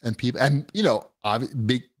games, and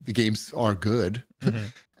the games are good.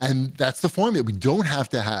 And that's the formula. We don't have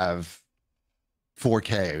to have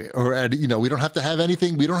 4K or we don't have to have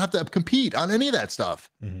anything. We don't have to compete on any of that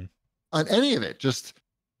stuff, on any of it. Just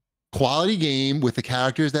quality game with the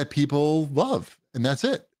characters that people love, and that's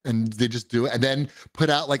it. And they just do it, and then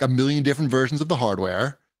put out like a million different versions of the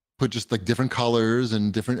hardware. Put just like different colors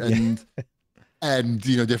and different and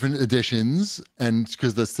different editions, and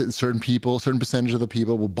because certain percentage of the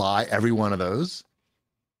people will buy every one of those.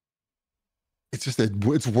 It's just that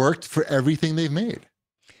it's worked for everything they've made.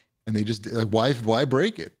 And they just like, why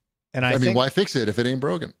break it? And I mean, why fix it if it ain't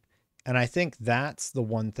broken? And I think that's the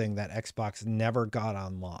one thing that Xbox never got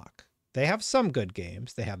on lock. They have some good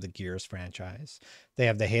games. They have the Gears franchise. They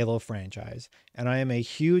have the Halo franchise. And I am a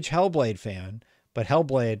huge Hellblade fan, but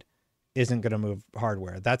Hellblade isn't going to move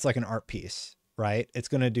hardware. That's like an art piece, right? It's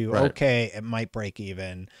going to do okay. It might break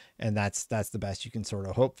even. And that's the best you can sort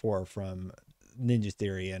of hope for from Ninja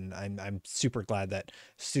Theory, and I'm super glad that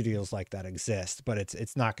studios like that exist, but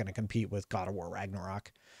it's not going to compete with God of War Ragnarok.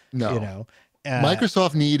 No,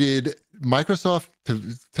 Microsoft needed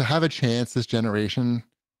to have a chance this generation.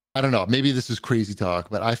 I don't know, maybe this is crazy talk,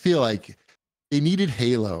 but I feel like they needed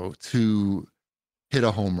Halo to hit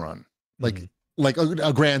a home run, like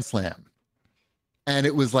a grand slam, and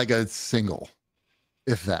it was like a single,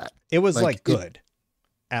 if that. It was like good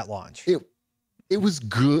at launch. It was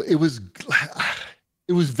good. It was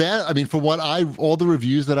bad. I mean, for all the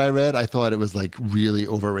reviews that I read, I thought it was like really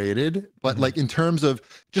overrated. But like in terms of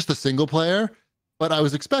just the single player, but I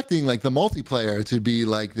was expecting like the multiplayer to be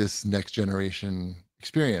like this next generation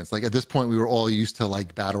experience. Like at this point, we were all used to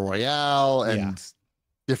like Battle Royale and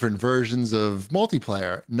different versions of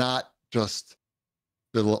multiplayer, not just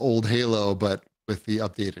the old Halo, but with the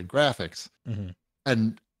updated graphics.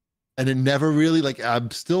 And it never really, like, I'm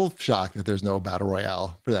still shocked that there's no Battle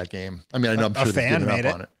Royale for that game. I mean, I know I'm sure they've given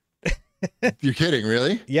up on it. You're kidding,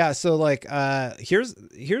 really? Yeah, so like here's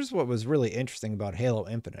what was really interesting about Halo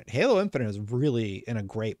Infinite. Halo Infinite is really in a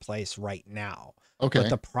great place right now. Okay. But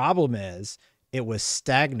the problem is it was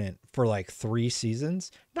stagnant for like 3 seasons.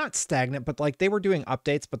 Not stagnant, but like they were doing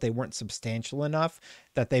updates, but they weren't substantial enough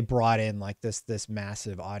that they brought in like this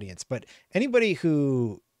massive audience. But anybody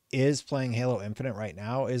who is playing Halo Infinite right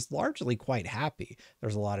now is largely quite happy.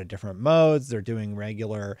 There's a lot of different modes. They're doing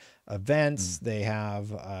regular events. They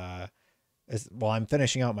have, I'm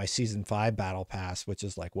finishing out my season 5 battle pass, which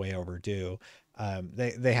is like way overdue.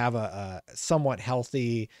 They have a somewhat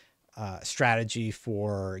healthy strategy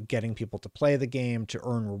for getting people to play the game, to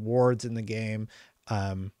earn rewards in the game.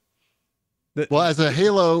 Well, as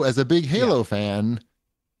a big Halo fan,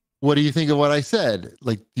 what do you think of what I said?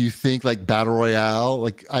 Like, do you think like Battle Royale,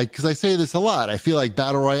 because I say this a lot, I feel like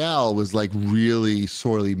Battle Royale was like really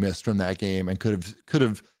sorely missed from that game and could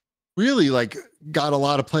have really like got a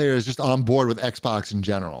lot of players just on board with Xbox in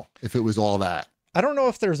general if it was all that. I don't know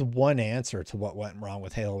if there's one answer to what went wrong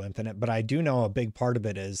with Halo Infinite, but I do know a big part of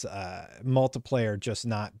it is multiplayer just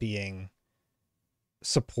not being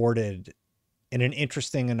supported in an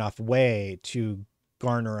interesting enough way to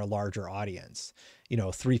garner a larger audience.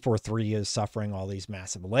 343 is suffering all these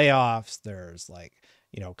massive layoffs. There's like,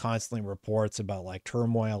 constantly reports about like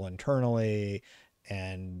turmoil internally,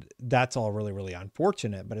 and that's all really, really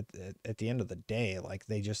unfortunate. But at the end of the day, like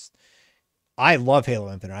I love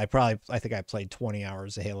Halo Infinite. I think I played 20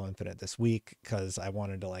 hours of Halo Infinite this week because I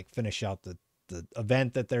wanted to like finish out the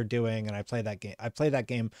event that they're doing. And I play that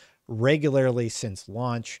game regularly since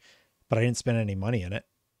launch, but I didn't spend any money in it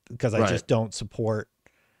because I just don't support.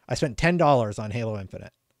 I spent $10 on Halo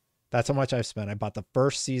Infinite. That's how much I've spent. I bought the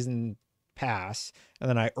first season pass, and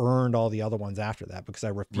then I earned all the other ones after that because I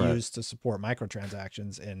refuse to support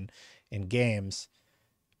microtransactions in games.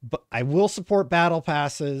 But I will support battle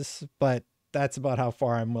passes, but that's about how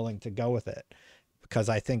far I'm willing to go with it, because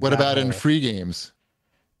I think. What about in free games?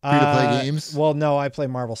 Free to play games? Well, no, I play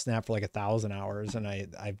Marvel Snap for like 1,000 hours, and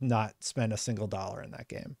I've not spent a single dollar in that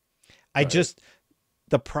game.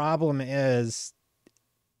 The problem is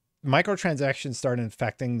microtransactions start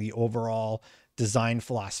infecting the overall design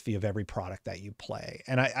philosophy of every product that you play.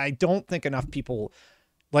 And I don't think enough people,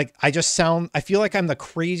 like, I feel like I'm the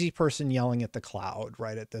crazy person yelling at the cloud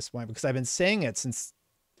right at this point, because I've been saying it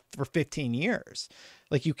for 15 years.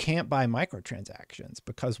 Like, you can't buy microtransactions,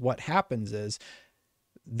 because what happens is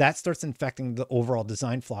that starts infecting the overall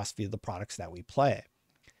design philosophy of the products that we play.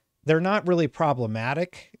 They're not really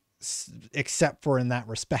problematic, except for in that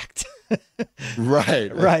respect.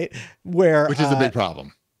 Right. Which is a big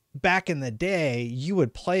problem. Back in the day, you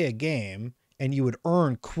would play a game and you would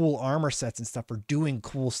earn cool armor sets and stuff for doing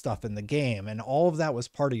cool stuff in the game. And all of that was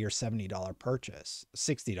part of your $70 purchase,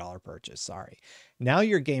 $60 purchase. Sorry. Now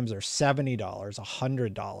your games are $70,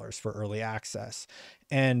 $100 for early access.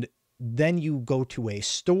 And then you go to a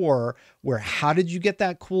store where, how did you get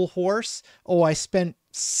that cool horse? Oh, I spent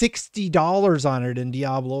 $60 on it in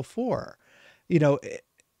Diablo 4,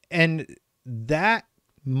 and that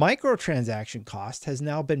microtransaction cost has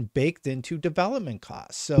now been baked into development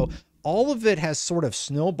costs. So all of it has sort of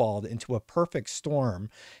snowballed into a perfect storm,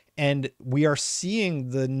 and we are seeing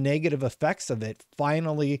the negative effects of it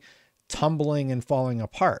finally tumbling and falling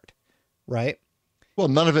apart. Right. Well,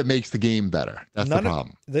 none of it makes the game better. That's the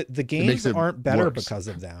problem. The games aren't better because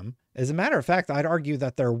of them. As a matter of fact, I'd argue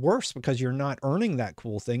that they're worse because you're not earning that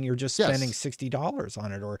cool thing. You're just spending $60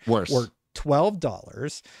 on it, or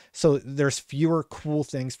 $12. So there's fewer cool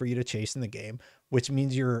things for you to chase in the game, which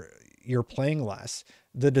means you're playing less.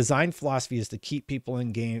 The design philosophy is to keep people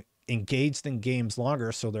engaged in games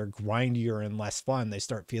longer, so they're grindier and less fun. They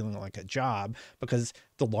start feeling like a job, because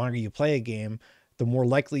the longer you play a game, the more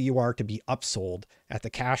likely you are to be upsold at the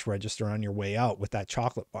cash register on your way out with that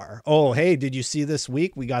chocolate bar. Oh, hey, did you see this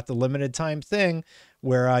week? We got the limited time thing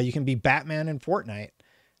where you can be Batman in Fortnite.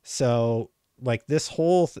 So like this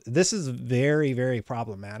is very, very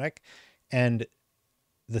problematic. And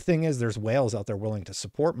the thing is, there's whales out there willing to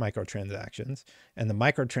support microtransactions, and the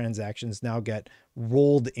microtransactions now get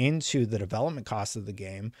rolled into the development costs of the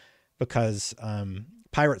game, because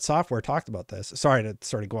Pirate Software talked about this. Sorry to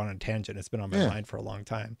sort of go on a tangent. It's been on my mind for a long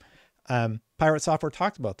time. Pirate Software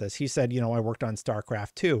talked about this. He said, I worked on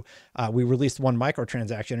StarCraft 2. We released one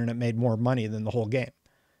microtransaction and it made more money than the whole game.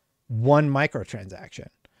 One microtransaction.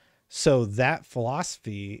 So that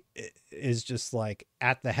philosophy is just like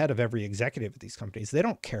at the head of every executive at these companies. They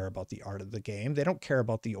don't care about the art of the game. They don't care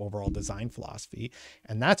about the overall design philosophy.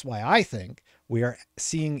 And that's why I think we are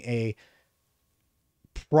seeing a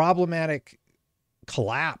problematic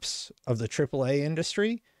collapse of the AAA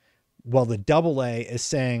industry, while the AA is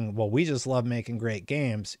saying, well, we just love making great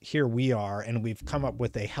games. Here we are, and we've come up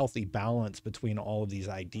with a healthy balance between all of these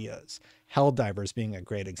ideas. Helldivers being a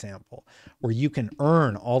great example, where you can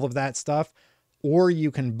earn all of that stuff or you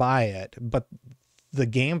can buy it, but the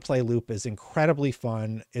gameplay loop is incredibly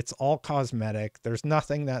fun. It's all cosmetic. There's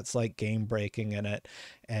nothing that's like game breaking in it.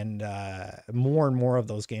 And more and more of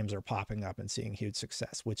those games are popping up and seeing huge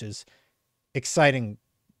success, which is exciting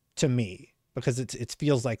to me, because it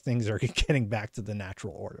feels like things are getting back to the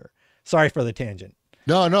natural order. Sorry for the tangent.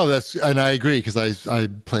 No, and I agree, because I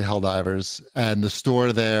play Helldivers, and the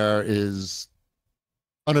store there is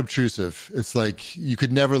unobtrusive. It's like you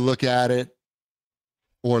could never look at it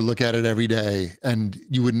or look at it every day and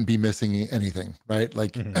you wouldn't be missing anything, right?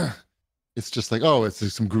 Like it's just like, oh, it's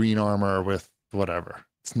like some green armor with whatever.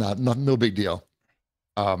 It's no big deal.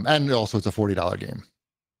 And also it's a $40 game.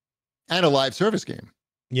 And a live service game.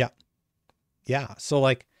 Yeah. Yeah. So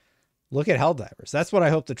like, look at Helldivers. That's what I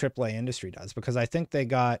hope the AAA industry does, because I think they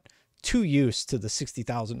got too used to the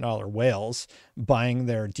 $60,000 whales buying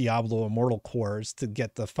their Diablo Immortal cores to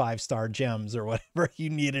get the 5-star gems or whatever you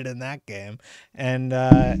needed in that game. And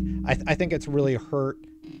I think it's really hurt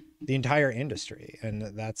the entire industry.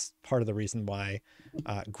 And that's part of the reason why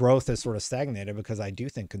growth is sort of stagnated, because I do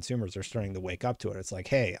think consumers are starting to wake up to it. It's like,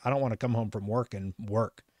 hey, I don't want to come home from work and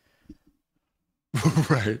work.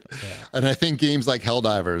 Right. Yeah. And I think games like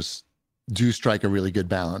Helldivers do strike a really good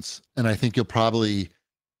balance. And I think you'll probably,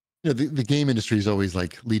 the game industry is always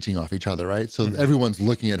like leeching off each other, right? So everyone's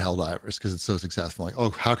looking at Helldivers because it's so successful. Like,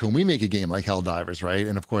 oh, how can we make a game like Helldivers, right?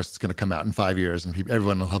 And of course, it's going to come out in 5 years, and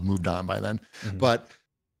everyone will have moved on by then. But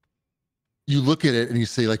you look at it and you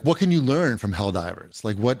say, like, what can you learn from Helldivers?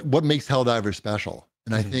 Like, what makes Helldivers special?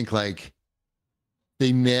 And I think like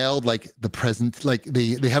they nailed like the present. Like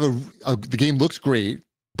they have the game looks great,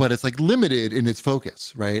 but it's like limited in its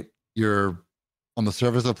focus, right? You're on the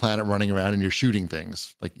surface of the planet running around and you're shooting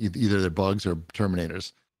things, like either they're bugs or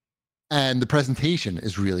Terminators. And the presentation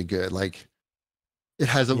is really good. Like it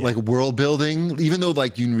has a like world building, even though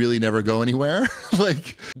like you really never go anywhere.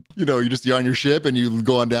 Like, you're on your ship and you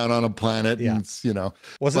go on down on a planet and it's,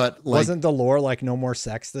 wasn't the lore like no more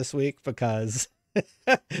sex this week? Because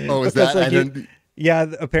oh, is that? Like yeah,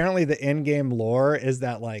 apparently the in-game lore is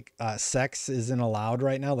that like sex isn't allowed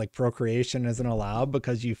right now, like procreation isn't allowed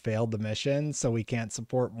because you failed the mission, so we can't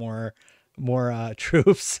support more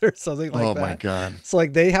troops or something like that. Oh my god. So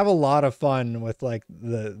like they have a lot of fun with like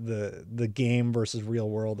the game versus real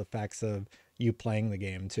world effects of you playing the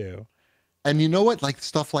game too. And you know what? Like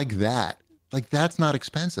stuff like that. Like that's not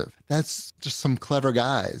expensive. That's just some clever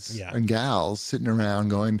guys and gals sitting around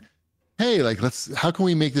going, hey, like how can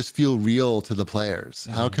we make this feel real to the players?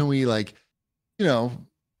 How can we like,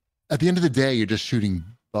 at the end of the day, you're just shooting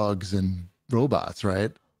bugs and robots,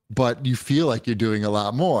 right? But you feel like you're doing a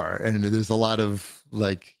lot more, and there's a lot of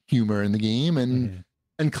like humor in the game and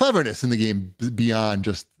cleverness in the game beyond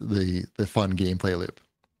just the fun gameplay loop.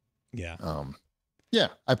 Yeah.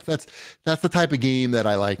 That's the type of game that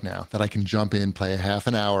I like now, that I can jump in, play a half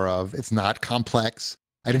an hour of. It's not complex.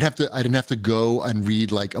 I didn't have to go and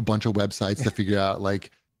read like a bunch of websites to figure out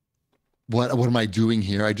like what am I doing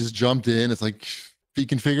here? I just jumped in. It's like you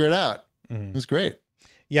can figure it out. It was great.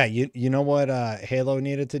 Yeah, you know what Halo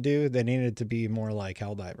needed to do? They needed to be more like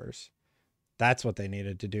Helldivers. That's what they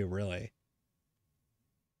needed to do, really.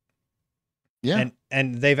 Yeah.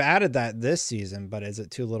 And they've added that this season, but is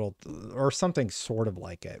it too little, or something sort of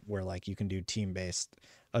like it, where like you can do team-based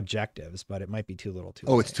objectives, but it might be too little too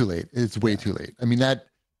late. Oh, it's too late. It's way too late. I mean,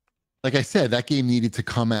 like I said, that game needed to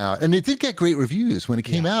come out, and it did get great reviews when it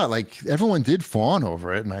came out. Like everyone did fawn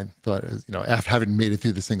over it, and I thought, after having made it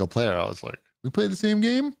through the single player, I was like, we played the same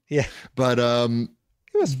game. Yeah, but it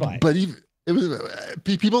was fine. But it was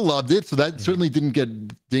people loved it, so that certainly didn't get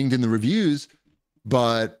dinged in the reviews.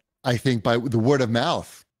 But I think by the word of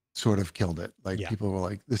mouth, sort of killed it. Like people were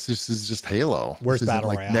like, "This is just Halo. Where's this Battle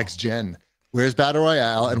like Royale? Next gen? Where's Battle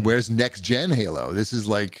Royale? And where's next gen Halo? This is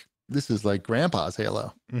like Grandpa's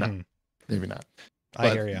Halo." No, maybe not.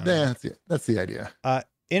 I hear you. Yeah, that's the idea.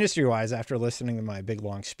 Industry wise, after listening to my big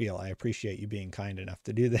long spiel, I appreciate you being kind enough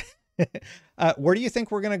to do that. Where do you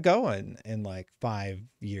think we're gonna go in like 5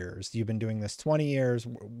 years? You've been doing this 20 years.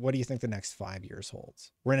 What do you think the next 5 years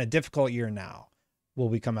holds? We're in a difficult year now. Will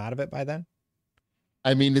we come out of it by then?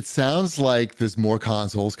 I mean, it sounds like there's more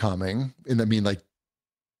consoles coming, and I mean, like,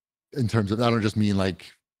 in terms of, I don't just mean like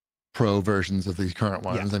pro versions of these current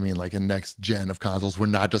ones. I mean, like a next gen of consoles. We're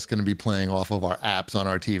not just going to be playing off of our apps on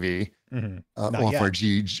our TV, off our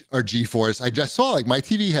GeForce. I just saw like my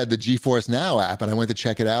TV had the GeForce Now app, and I went to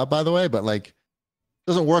check it out, by the way, but like, it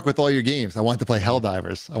doesn't work with all your games. I want to play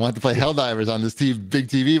Helldivers. I want to play Helldivers on this big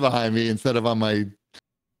TV behind me instead of on my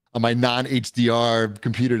non-HDR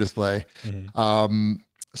computer display.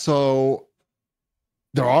 So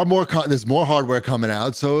there's more hardware coming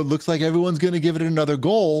out. So it looks like everyone's going to give it another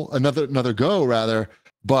go,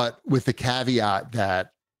 but with the caveat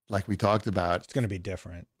that, like we talked about, it's going to be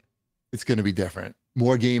different. It's going to be different.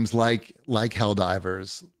 More games like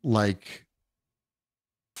Helldivers, like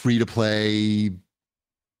free-to-play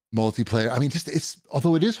multiplayer. I mean,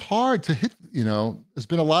 although it is hard to hit, there's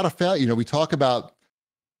been a lot of failure. We talk about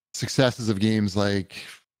successes of games like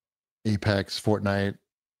Apex, Fortnite,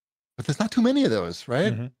 but there's not too many of those,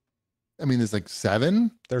 right? I mean, there's like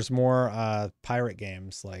 7. There's more pirate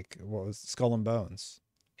games, like what was Skull and Bones.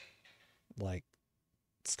 Like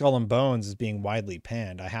Skull and Bones is being widely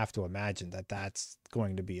panned. I have to imagine that that's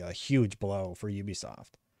going to be a huge blow for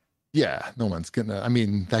Ubisoft. Yeah, no one's gonna. I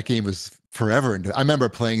mean, that game was forever. I remember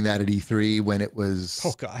playing that at E3 when it was.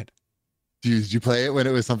 Oh God. Did you play it when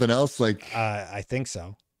it was something else? Like, I think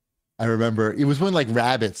so. I remember it was when like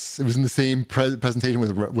Rabbids. It was in the same presentation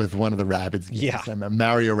with one of the Rabbids games. Yeah, I remember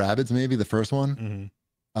Mario Rabbids, maybe the first one.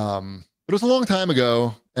 It was a long time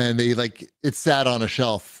ago, and they like it sat on a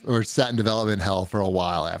shelf or sat in development hell for a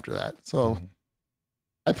while after that. So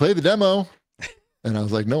I played the demo, and I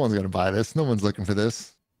was like, no one's gonna buy this. No one's looking for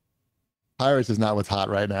this. Pirates is not what's hot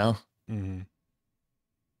right now. I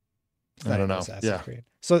don't know. Yeah.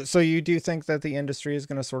 So you do think that the industry is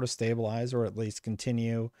going to sort of stabilize, or at least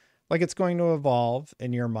continue, like it's going to evolve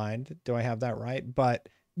in your mind? Do I have that right? But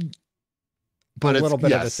a little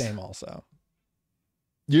bit of the same also.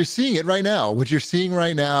 You're seeing it right now. What you're seeing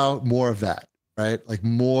right now, more of that, right? Like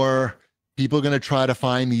more people are going to try to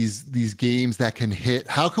find these games that can hit.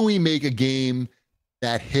 How can we make a game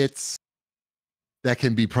that hits, that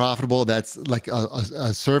can be profitable, that's like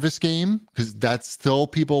a service game? Because that's still,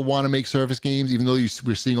 people want to make service games, even though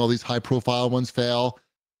we're seeing all these high profile ones fail.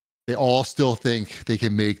 They all still think they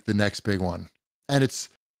can make the next big one. And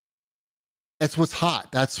that's what's hot.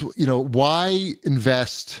 That's, why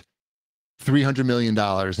invest $300 million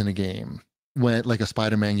in a game, when like a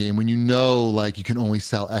Spider-Man game, when like you can only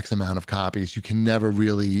sell X amount of copies? You can never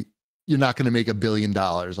really, you're not going to make $1 billion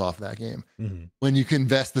off that game. When you can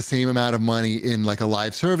invest the same amount of money in like a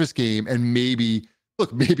live service game, and maybe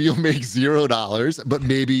you'll make $0, but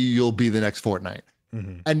maybe you'll be the next Fortnite.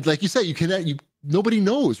 And like you said, nobody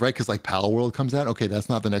knows, right? Because like Pal World comes out, okay, that's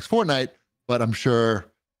not the next Fortnite, but I'm sure,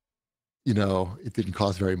 it didn't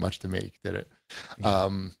cost very much to make, did it?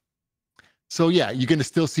 So yeah, you're going to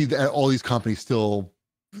still see all these companies still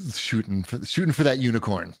shooting for that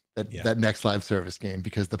unicorn, that next live service game,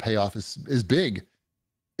 because the payoff is big.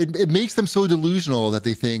 It makes them so delusional that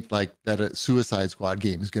they think like that a Suicide Squad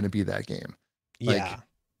game is going to be that game.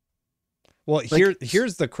 Well,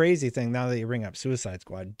 here's the crazy thing. Now that you bring up Suicide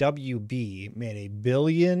Squad, WB made $1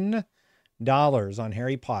 billion on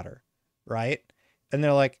Harry Potter, right? And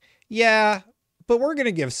they're like, yeah, but we're going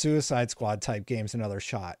to give Suicide Squad type games another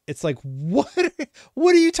shot. It's like, what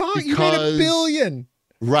are you talking? You made $1 billion.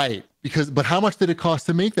 Right. But how much did it cost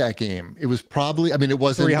to make that game? It was probably, it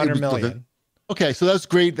wasn't $300 million. Okay. So that's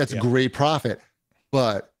great. That's a great profit,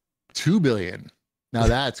 but $2 billion. Now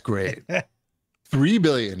that's great. $3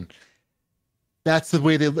 billion. That's the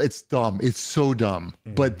way it's dumb. It's so dumb,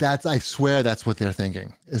 but I swear that's what they're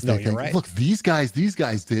thinking. They think, right. Look, these guys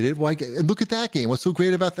did it. Why? And look at that game. What's so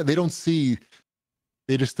great about that? They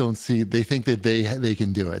just don't see. They think that they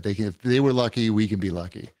can do it. If they were lucky, we can be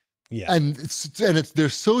lucky. Yeah. And they're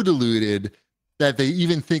so deluded that they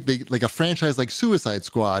even think like a franchise like Suicide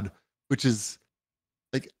Squad, which is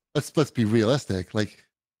like, let's be realistic. Like,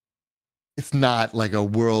 it's not like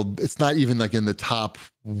it's not even like in the top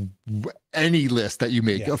any list that you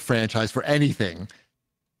make a franchise for anything.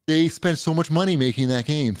 They spent so much money making that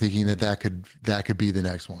game, thinking that could be the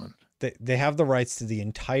next one. They have the rights to the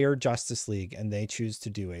entire Justice League, and they choose to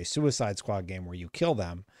do a Suicide Squad game where you kill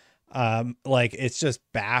them. Like, it's just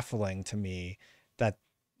baffling to me that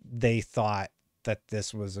they thought that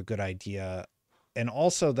this was a good idea, and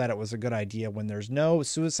also that it was a good idea when there's no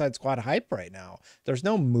Suicide Squad hype right now. There's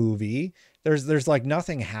no movie. There's like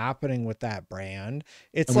nothing happening with that brand.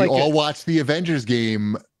 It's like we all watched the Avengers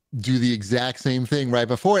game do the exact same thing right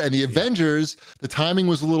before. And the Avengers, the timing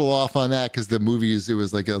was a little off on that because the movies, it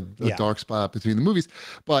was like a dark spot between the movies.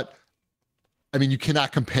 But you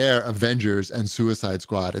cannot compare Avengers and Suicide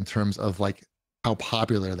Squad in terms of like how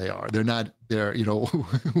popular they are. They're one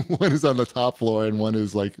is on the top floor and one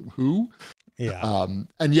is like, who? Yeah.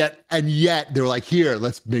 And yet they were like, here,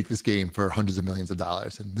 let's make this game for hundreds of millions of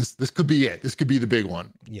dollars. And this could be it. This could be the big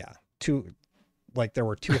one. Yeah. There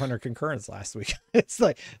were 200 concurrents last week. It's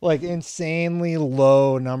like insanely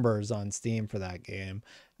low numbers on Steam for that game.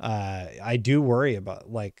 I do worry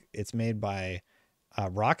about, like, it's made by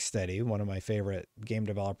Rocksteady, one of my favorite game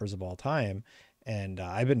developers of all time. And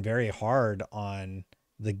I've been very hard on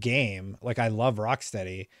the game. Like, I love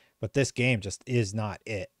Rocksteady, but this game just is not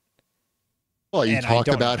it. Well, you talked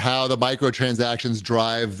about how the microtransactions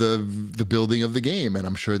drive the building of the game, and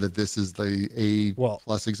I'm sure that this is the A+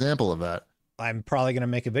 example of that. I'm probably going to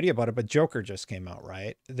make a video about it, but Joker just came out,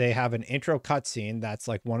 right? They have an intro cutscene that's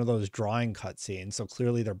like one of those drawing cutscenes. So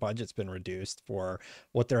clearly their budget's been reduced for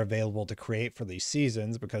what they're available to create for these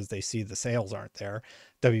seasons because they see the sales aren't there.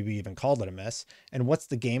 WB even called it a miss. And what's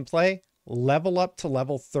the gameplay? Level up to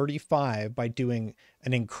level 35 by doing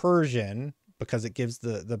an incursion, because it gives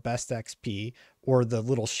the best XP, or the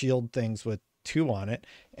little shield things with 2 on it,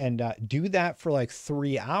 and do that for like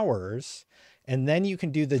 3 hours. And then you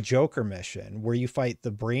can do the Joker mission where you fight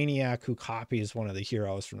the Brainiac who copies one of the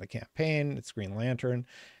heroes from the campaign. It's Green Lantern.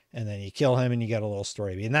 And then you kill him and you get a little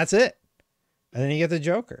story. And that's it. And then you get the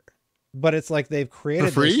Joker. But it's like they've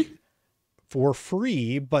created for free? For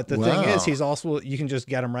free. But the thing is, he's also, you can just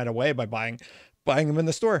get him right away by buying him in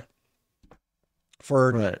the store.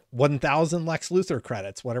 for 1,000 Lex Luthor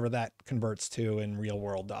credits, whatever that converts to in real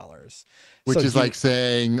world dollars. Which is like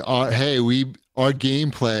saying, hey, our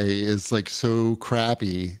gameplay is like so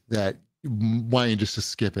crappy that why don't you just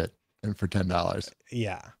skip it and for $10?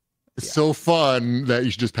 Yeah. It's so fun that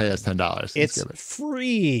you should just pay us $10. It's skip it.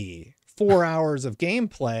 free. 4 hours of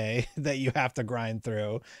gameplay that you have to grind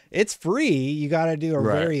through. It's free. You got to do a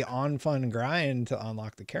very on-fun grind to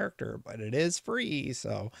unlock the character, but it is free.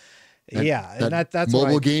 So that's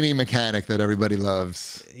mobile gaming mechanic that everybody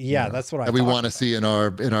loves. Yeah, that's what that we want to see in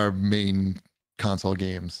our main console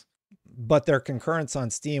games. But their concurrence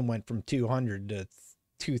on Steam went from 200 to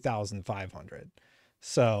 2,500.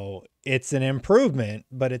 So it's an improvement,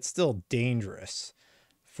 but it's still dangerous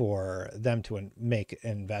for them to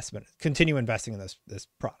continue investing in this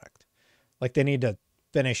product. Like they need to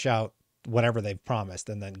finish out whatever they've promised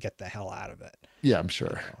and then get the hell out of it. Yeah, I'm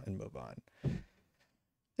sure. And move on.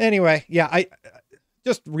 Anyway, yeah, I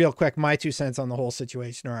just real quick, my 2 cents on the whole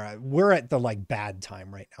situation are we're at the like bad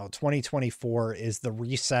time right now. 2024 is the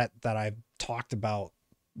reset that I've talked about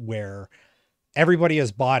where everybody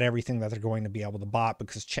has bought everything that they're going to be able to buy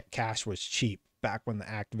because cash was cheap back when the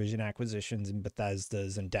Activision acquisitions and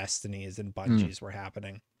Bethesda's and Destiny's and Bungie's were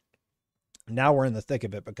happening. Now we're in the thick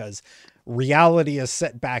of it because reality is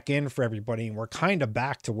set back in for everybody. And we're kind of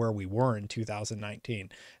back to where we were in 2019.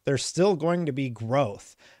 There's still going to be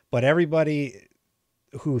growth, but everybody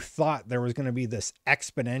who thought there was going to be this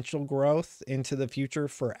exponential growth into the future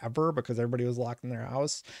forever because everybody was locked in their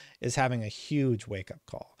house is having a huge wake up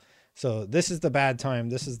call. So this is the bad time.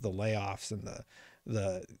 This is the layoffs and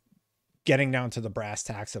the getting down to the brass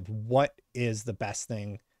tacks of what is the best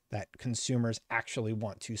thing that consumers actually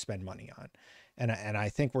want to spend money on. And I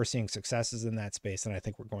think we're seeing successes in that space. And I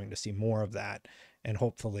think we're going to see more of that. And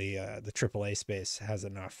hopefully the AAA space has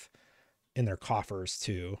enough in their coffers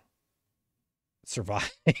to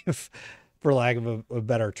survive, for lack of a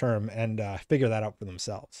better term, and figure that out for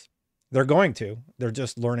themselves. They're going to. They're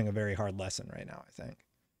just learning a very hard lesson right now, I think.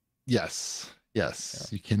 Yes. Yeah.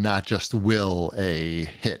 You cannot just will a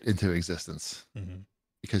hit into existence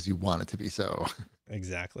because you want it to be so.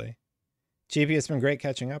 Exactly. Cheapy, it's been great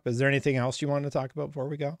catching up. Is there anything else you want to talk about before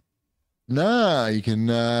we go? Nah, you can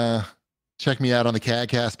check me out on the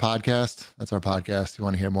CADcast podcast. That's our podcast. You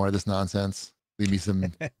want to hear more of this nonsense? Leave me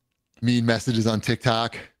some mean messages on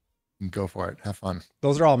TikTok and go for it. Have fun.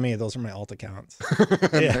 Those are all me. Those are my alt accounts.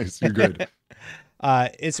 Nice. You're good.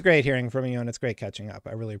 It's great hearing from you and it's great catching up.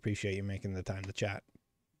 I really appreciate you making the time to chat.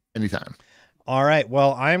 Anytime. All right.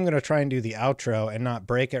 Well, I'm going to try and do the outro and not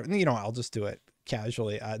break it. I'll just do it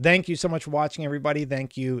casually. Thank you so much for watching, everybody.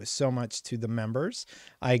 Thank you so much to the members.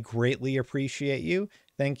 I greatly appreciate you.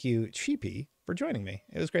 Thank you, Cheapy, for joining me.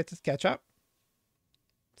 It was great to catch up.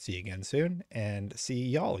 See you again soon and see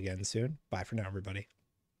y'all again soon. Bye for now, everybody.